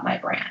powerful about my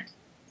brand?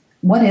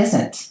 What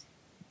isn't?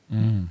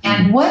 Mm-hmm.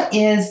 And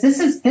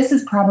this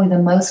is probably the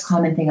most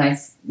common thing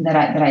that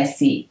I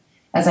see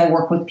as I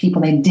work with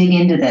people. They dig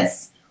into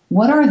this.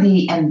 What are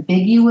the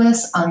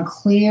ambiguous,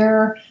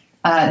 unclear,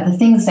 the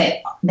things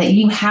that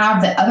you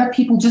have that other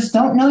people just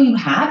don't know you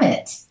have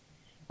it,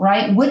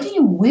 right? What do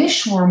you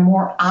wish were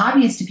more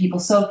obvious to people?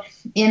 So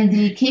in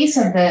the case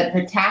of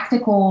the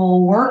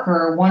tactical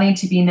worker wanting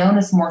to be known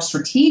as more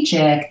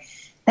strategic,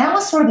 that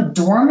was sort of a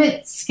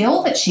dormant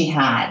skill that she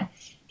had.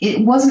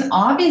 It wasn't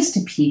obvious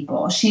to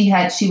people. She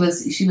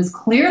was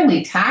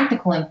clearly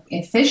tactical and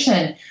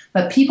efficient,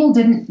 but people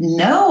didn't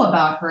know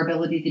about her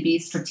ability to be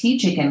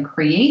strategic and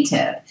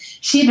creative.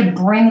 She had to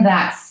bring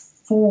that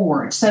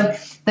forward. So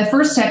the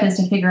first step is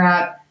to figure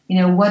out,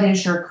 what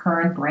is your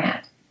current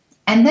brand?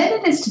 And then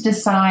it is to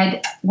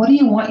decide, what do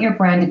you want your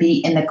brand to be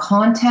in the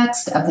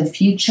context of the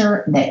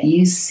future that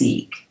you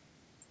seek?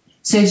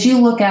 So as you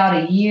look out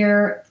a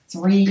year,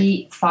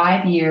 3,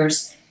 5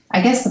 years, I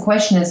guess the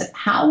question is,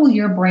 how will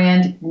your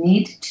brand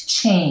need to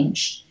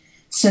change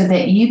so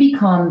that you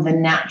become the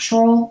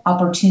natural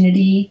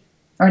the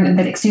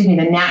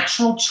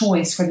natural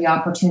choice for the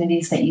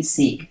opportunities that you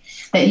seek,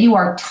 that you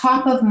are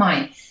top of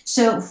mind.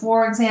 So,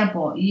 for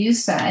example, you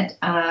said,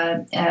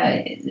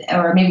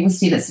 or maybe it was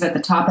Steve that said at the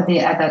top of the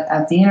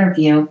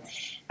interview,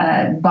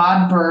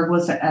 Bob Berg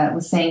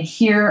was saying,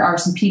 here are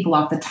some people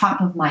off the top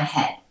of my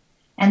head.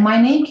 And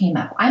my name came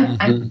up.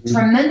 I'm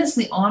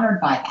tremendously honored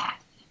by that.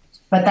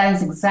 But that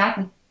is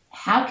exactly,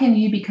 how can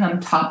you become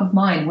top of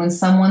mind when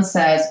someone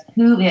says,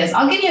 who is?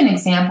 I'll give you an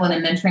example in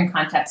a mentoring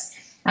context.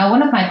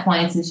 One of my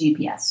clients is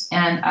UPS,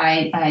 and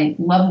I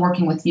love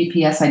working with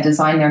UPS. I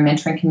design their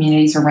mentoring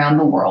communities around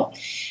the world,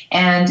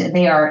 and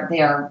they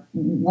are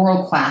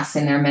world class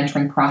in their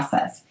mentoring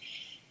process.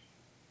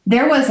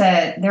 There was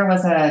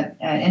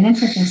an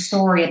interesting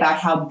story about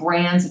how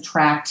brands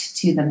attract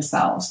to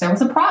themselves. There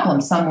was a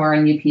problem somewhere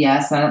in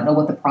UPS. I don't know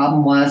what the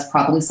problem was.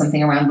 Probably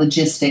something around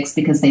logistics,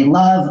 because they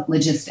love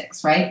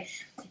logistics, right?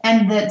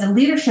 And the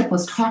leadership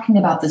was talking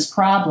about this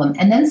problem,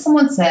 and then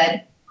someone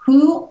said,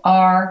 "Who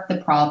are the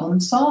problem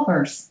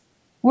solvers?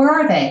 Where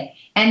are they?"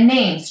 And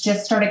names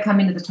just started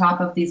coming to the top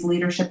of these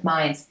leadership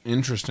minds.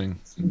 Interesting.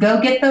 Go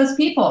get those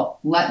people.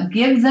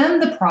 Give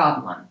them the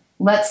problem.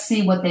 Let's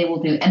see what they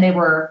will do. And they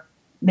were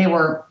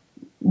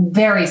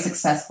very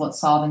successful at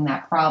solving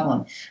that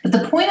problem. But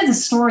the point of the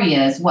story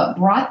is, what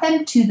brought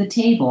them to the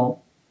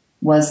table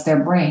was their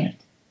brand.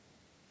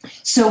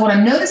 So what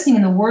I'm noticing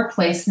in the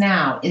workplace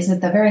now is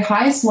at the very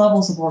highest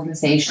levels of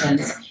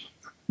organizations,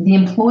 the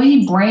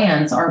employee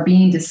brands are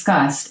being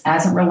discussed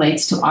as it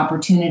relates to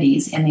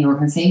opportunities in the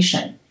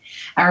organization.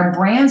 Our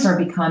brands are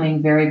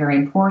becoming very, very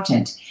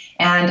important.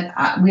 And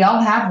we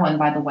all have one,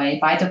 by the way,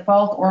 by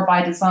default or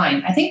by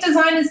design. I think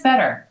design is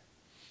better.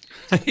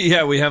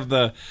 Yeah, we have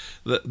the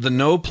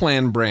no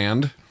plan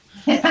brand.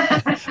 We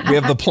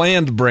have the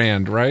planned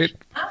brand, right?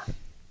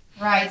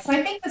 Right. So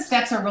I think the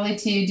steps are really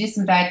to do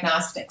some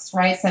diagnostics,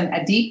 right?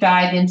 A deep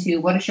dive into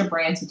what is your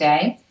brand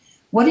today?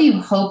 What do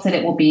you hope that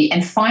it will be?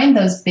 And find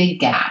those big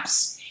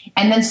gaps.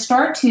 And then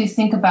start to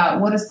think about,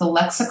 what is the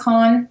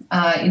lexicon?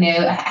 How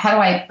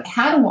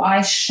do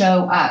I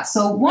show up?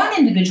 So one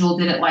individual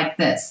did it like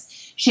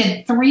this. She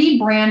had 3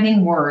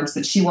 branding words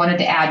that she wanted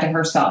to add to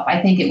herself.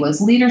 I think it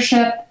was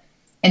leadership,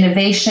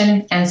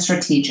 innovation, and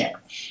strategic.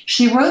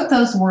 She wrote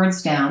those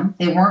words down.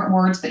 They weren't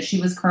words that she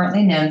was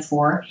currently known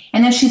for.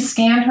 And then she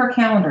scanned her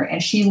calendar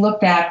and she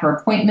looked at her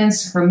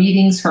appointments, her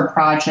meetings, her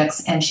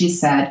projects, and she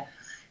said,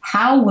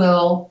 how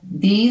will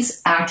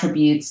these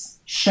attributes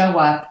show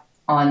up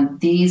on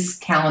these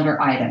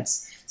calendar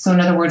items? So in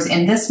other words,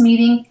 in this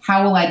meeting,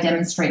 how will I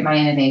demonstrate my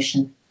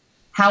innovation?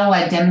 How will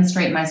I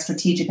demonstrate my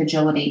strategic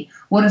agility?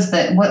 What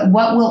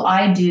will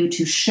I do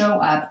to show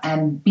up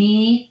and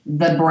be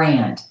the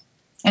brand?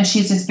 And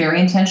she's just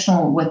very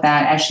intentional with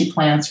that as she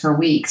plans her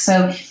week.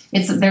 So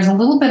there's a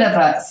little bit of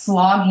a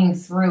slogging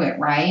through it,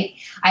 right?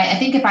 I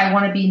think if I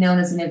want to be known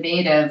as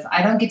innovative,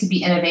 I don't get to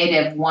be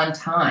innovative one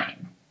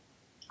time.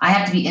 I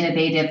have to be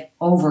innovative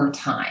over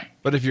time.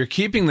 But if you're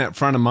keeping that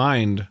front of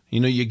mind,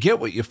 you get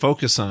what you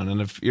focus on. And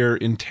if you're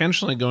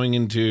intentionally going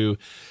into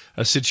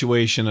a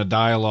situation, a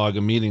dialogue,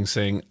 a meeting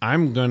saying,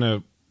 I'm going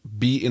to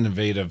be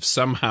innovative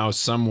somehow,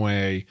 some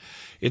way,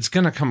 it's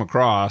going to come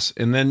across.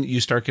 And then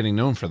you start getting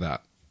known for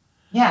that.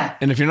 Yeah.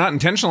 And if you're not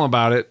intentional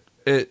about it,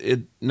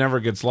 it never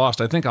gets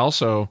lost. I think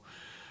also,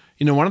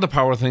 one of the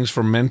power things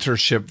for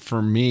mentorship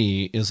for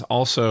me is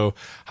also,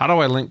 how do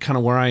I link kind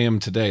of where I am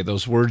today?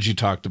 Those words you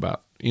talked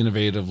about,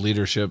 innovative,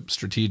 leadership,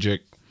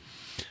 strategic.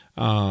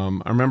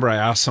 I remember I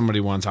asked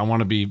somebody once, I want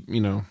to be,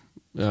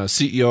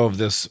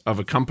 CEO of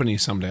a company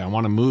someday. I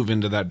want to move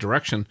into that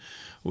direction.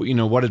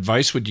 What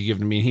advice would you give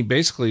to me? And he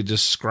basically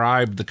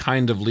described the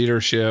kind of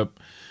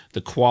leadership,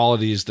 the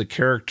qualities, the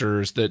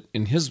characters that,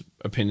 in his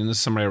opinion, this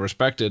is somebody I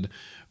respected,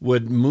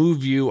 would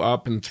move you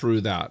up and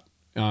through that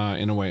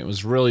in a way. It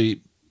was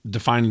really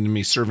defining to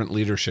me servant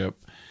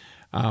leadership.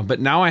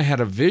 But now I had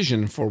a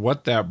vision for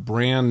what that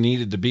brand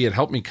needed to be. It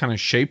helped me kind of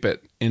shape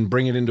it and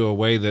bring it into a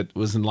way that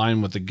was in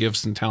line with the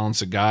gifts and talents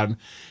that God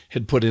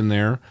had put in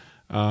there.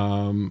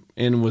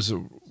 And was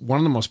one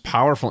of the most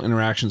powerful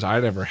interactions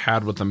I'd ever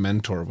had with a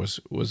mentor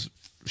was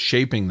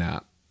shaping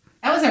that.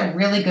 That was a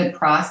really good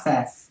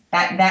process.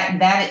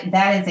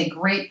 That is a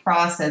great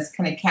process,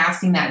 kind of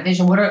casting that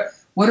vision. What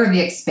are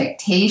the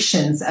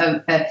expectations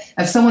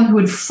of someone who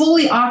would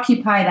fully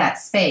occupy that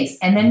space?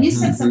 And then you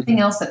said something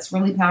else that's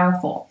really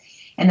powerful.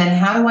 And then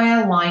how do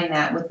I align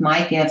that with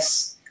my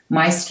gifts,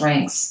 my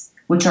strengths,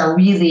 which are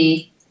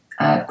really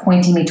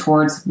pointing me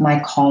towards my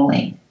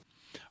calling?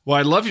 Well,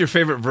 I love your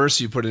favorite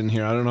verse you put in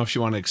here. I don't know if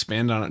you want to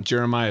expand on it.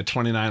 Jeremiah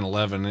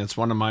 29:11. It's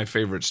one of my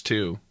favorites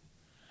too.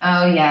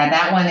 Oh yeah,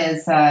 that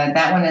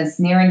one is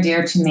near and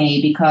dear to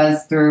me,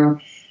 because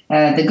through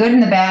the good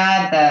and the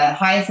bad, the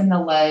highs and the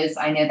lows,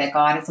 I know that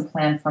God has a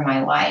plan for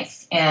my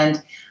life,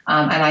 and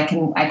I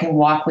can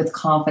walk with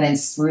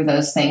confidence through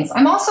those things.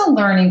 I'm also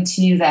learning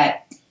too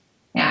that,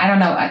 I don't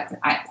know,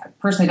 I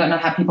personally don't know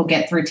how people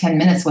get through 10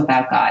 minutes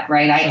without God,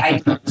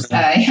 right?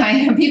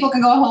 People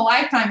can go a whole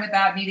lifetime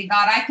without needing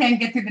God. I can't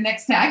get through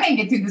I can't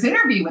get through this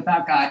interview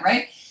without God,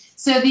 right?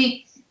 So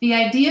the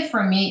idea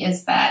for me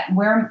is that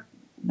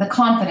the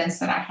confidence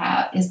that I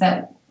have is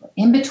that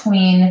in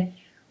between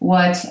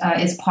what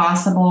is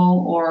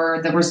possible or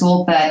the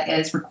result that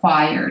is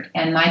required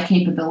and my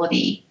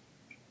capability,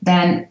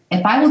 then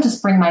if I will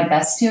just bring my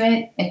best to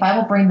it, if I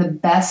will bring the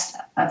best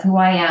of who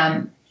I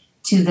am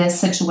to this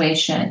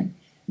situation,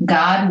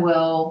 God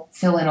will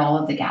fill in all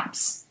of the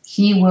gaps.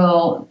 He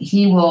will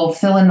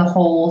fill in the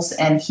holes,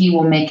 and He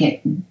will make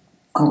it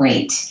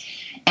great.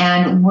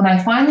 And when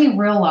I finally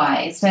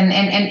realized,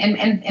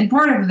 and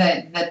part of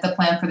the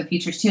plan for the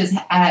future too is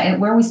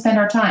where we spend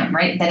our time,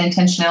 right? That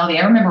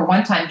intentionality. I remember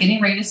one time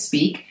getting ready to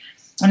speak,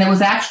 and it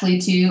was actually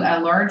to a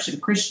large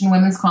Christian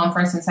women's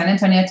conference in San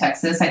Antonio,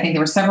 Texas. I think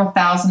there were several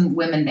thousand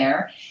women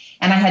there.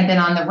 And I had been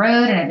on the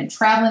road and I'd been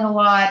traveling a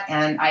lot,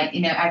 and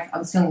I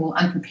was feeling a little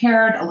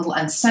unprepared, a little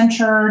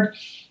uncentered.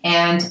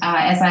 And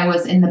as I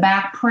was in the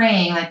back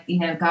praying, like,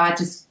 God,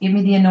 just give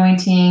me the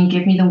anointing,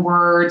 give me the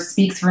word,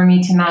 speak through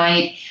me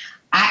tonight.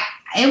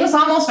 It was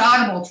almost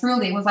audible,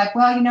 truly. It was like,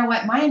 well, you know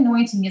what? My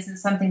anointing isn't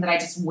something that I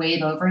just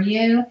wave over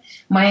you.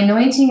 My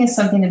anointing is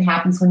something that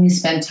happens when you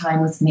spend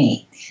time with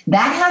me.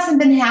 That hasn't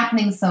been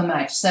happening so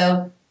much.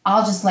 So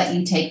I'll just let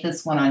you take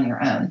this one on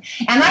your own.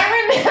 And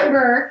I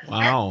remember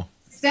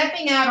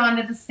stepping out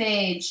onto the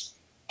stage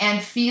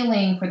and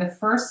feeling for the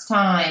first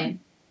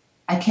time,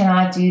 I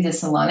cannot do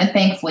this alone. And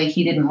thankfully,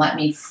 he didn't let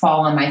me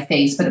fall on my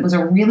face. But it was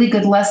a really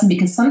good lesson,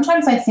 because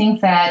sometimes I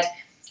think that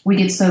we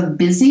get so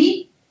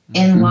busy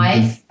in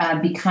life,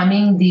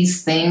 becoming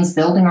these things,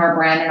 building our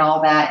brand and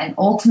all that. And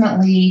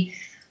ultimately,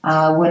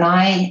 when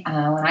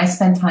I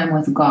spend time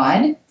with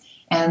God,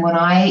 and when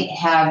I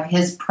have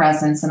his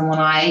presence, and when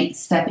I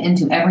step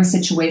into every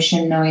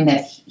situation knowing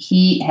that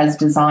he has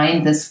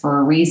designed this for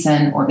a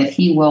reason, or that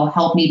he will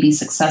help me be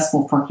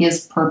successful for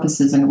his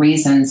purposes and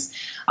reasons,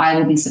 I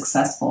will be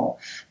successful.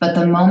 But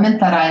the moment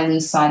that I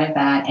lose sight of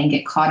that and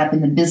get caught up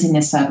in the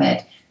busyness of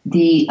it,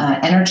 the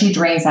energy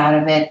drains out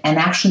of it, and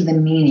actually the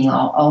meaning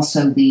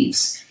also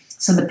leaves.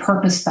 So the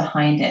purpose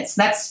behind it.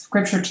 So that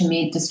scripture to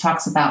me just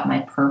talks about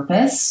my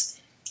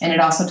purpose, and it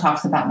also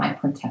talks about my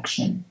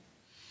protection.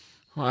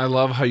 Well, I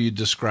love how you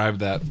describe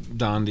that,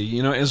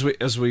 Dondi.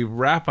 As we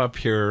wrap up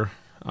here,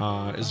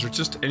 is there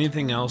just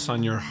anything else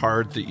on your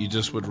heart that you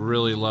just would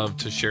really love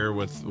to share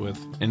with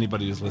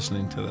anybody who's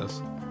listening to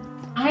this?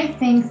 I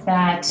think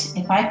that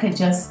if I could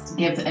just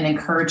give an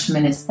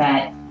encouragement, is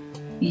that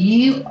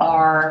you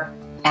are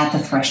at the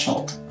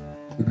threshold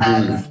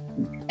of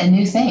a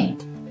new thing.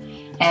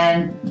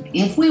 And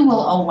if we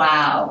will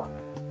allow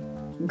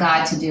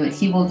God to do it,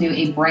 he will do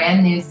a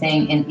brand new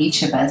thing in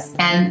each of us.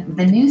 And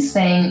the new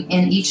thing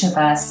in each of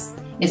us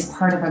is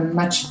part of a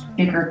much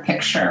bigger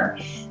picture.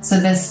 So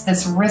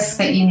this risk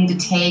that you need to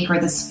take, or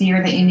this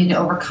fear that you need to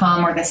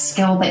overcome, or the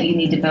skill that you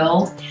need to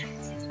build,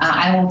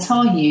 I will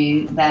tell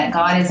you that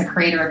God is a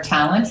creator of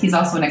talent. He's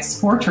also an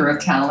exporter of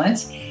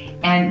talent.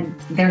 And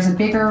there's a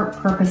bigger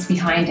purpose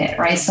behind it,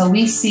 right? So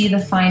we see the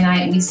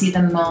finite, we see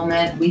the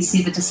moment, we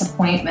see the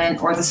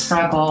disappointment or the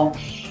struggle,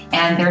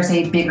 and there's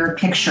a bigger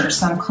picture.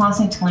 So I'm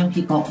constantly telling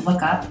people,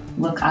 look up,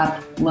 look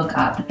up, look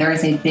up. There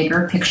is a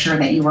bigger picture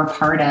that you are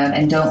part of,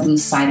 and don't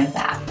lose sight of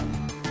that.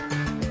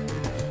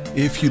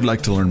 If you'd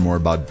like to learn more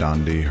about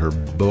Dondi, her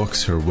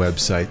books, her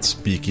website,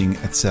 speaking,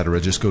 etc.,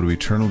 just go to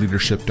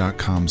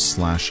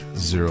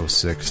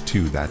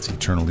eternalleadership.com/062. That's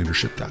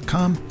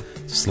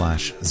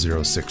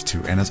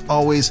eternalleadership.com/062. And as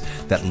always,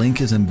 that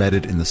link is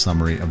embedded in the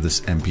summary of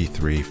this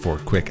MP3 for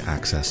quick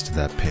access to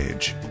that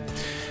page.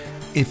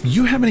 If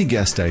you have any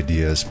guest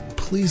ideas,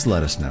 please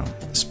let us know,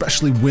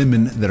 especially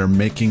women that are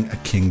making a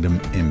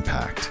kingdom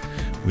impact.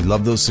 We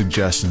love those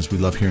suggestions. We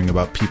love hearing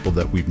about people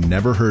that we've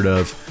never heard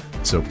of.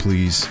 So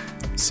please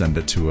send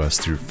it to us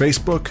through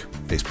Facebook,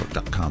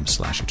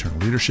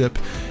 facebook.com/eternalleadership,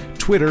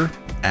 Twitter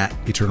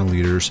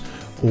 @eternalleaders,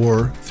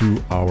 or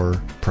through our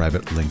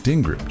private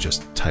LinkedIn group.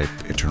 Just type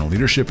Eternal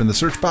Leadership in the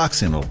search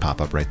box and it'll pop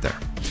up right there.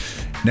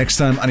 Next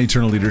time on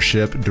Eternal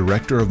Leadership,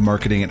 Director of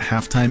Marketing at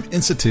Halftime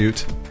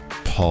Institute,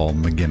 Paul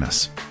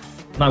McGinnis.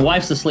 My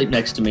wife's asleep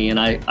next to me, and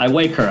I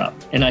wake her up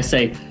and I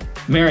say,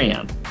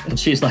 Miriam, and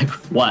she's like,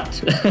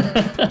 what?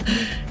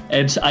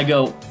 And I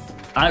go,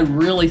 I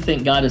really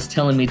think God is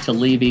telling me to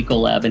leave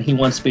Ecolab, and he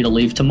wants me to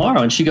leave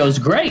tomorrow. And she goes,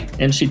 great.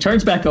 And she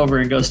turns back over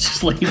and goes to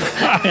sleep.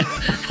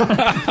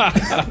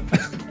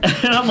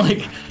 And I'm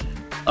like,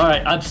 all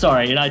right, I'm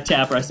sorry. And I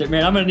tap her. I said,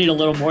 man, I'm going to need a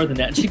little more than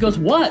that. And she goes,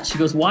 what? She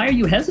goes, why are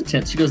you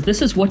hesitant? She goes,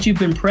 this is what you've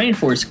been praying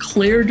for, is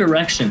clear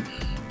direction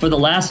for the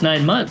last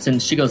 9 months.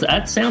 And she goes,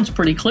 that sounds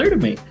pretty clear to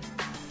me.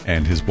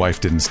 And his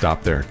wife didn't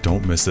stop there.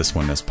 Don't miss this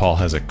one, as Paul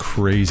has a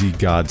crazy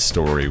God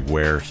story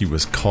where he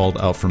was called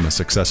out from a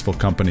successful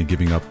company,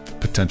 giving up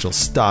potential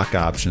stock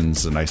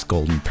options, a nice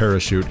golden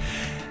parachute,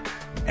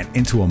 and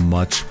into a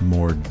much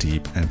more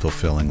deep and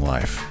fulfilling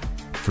life.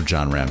 For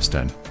John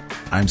Ramsden,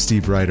 I'm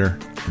Steve Ryder,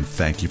 and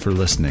thank you for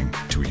listening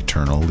to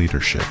Eternal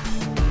Leadership.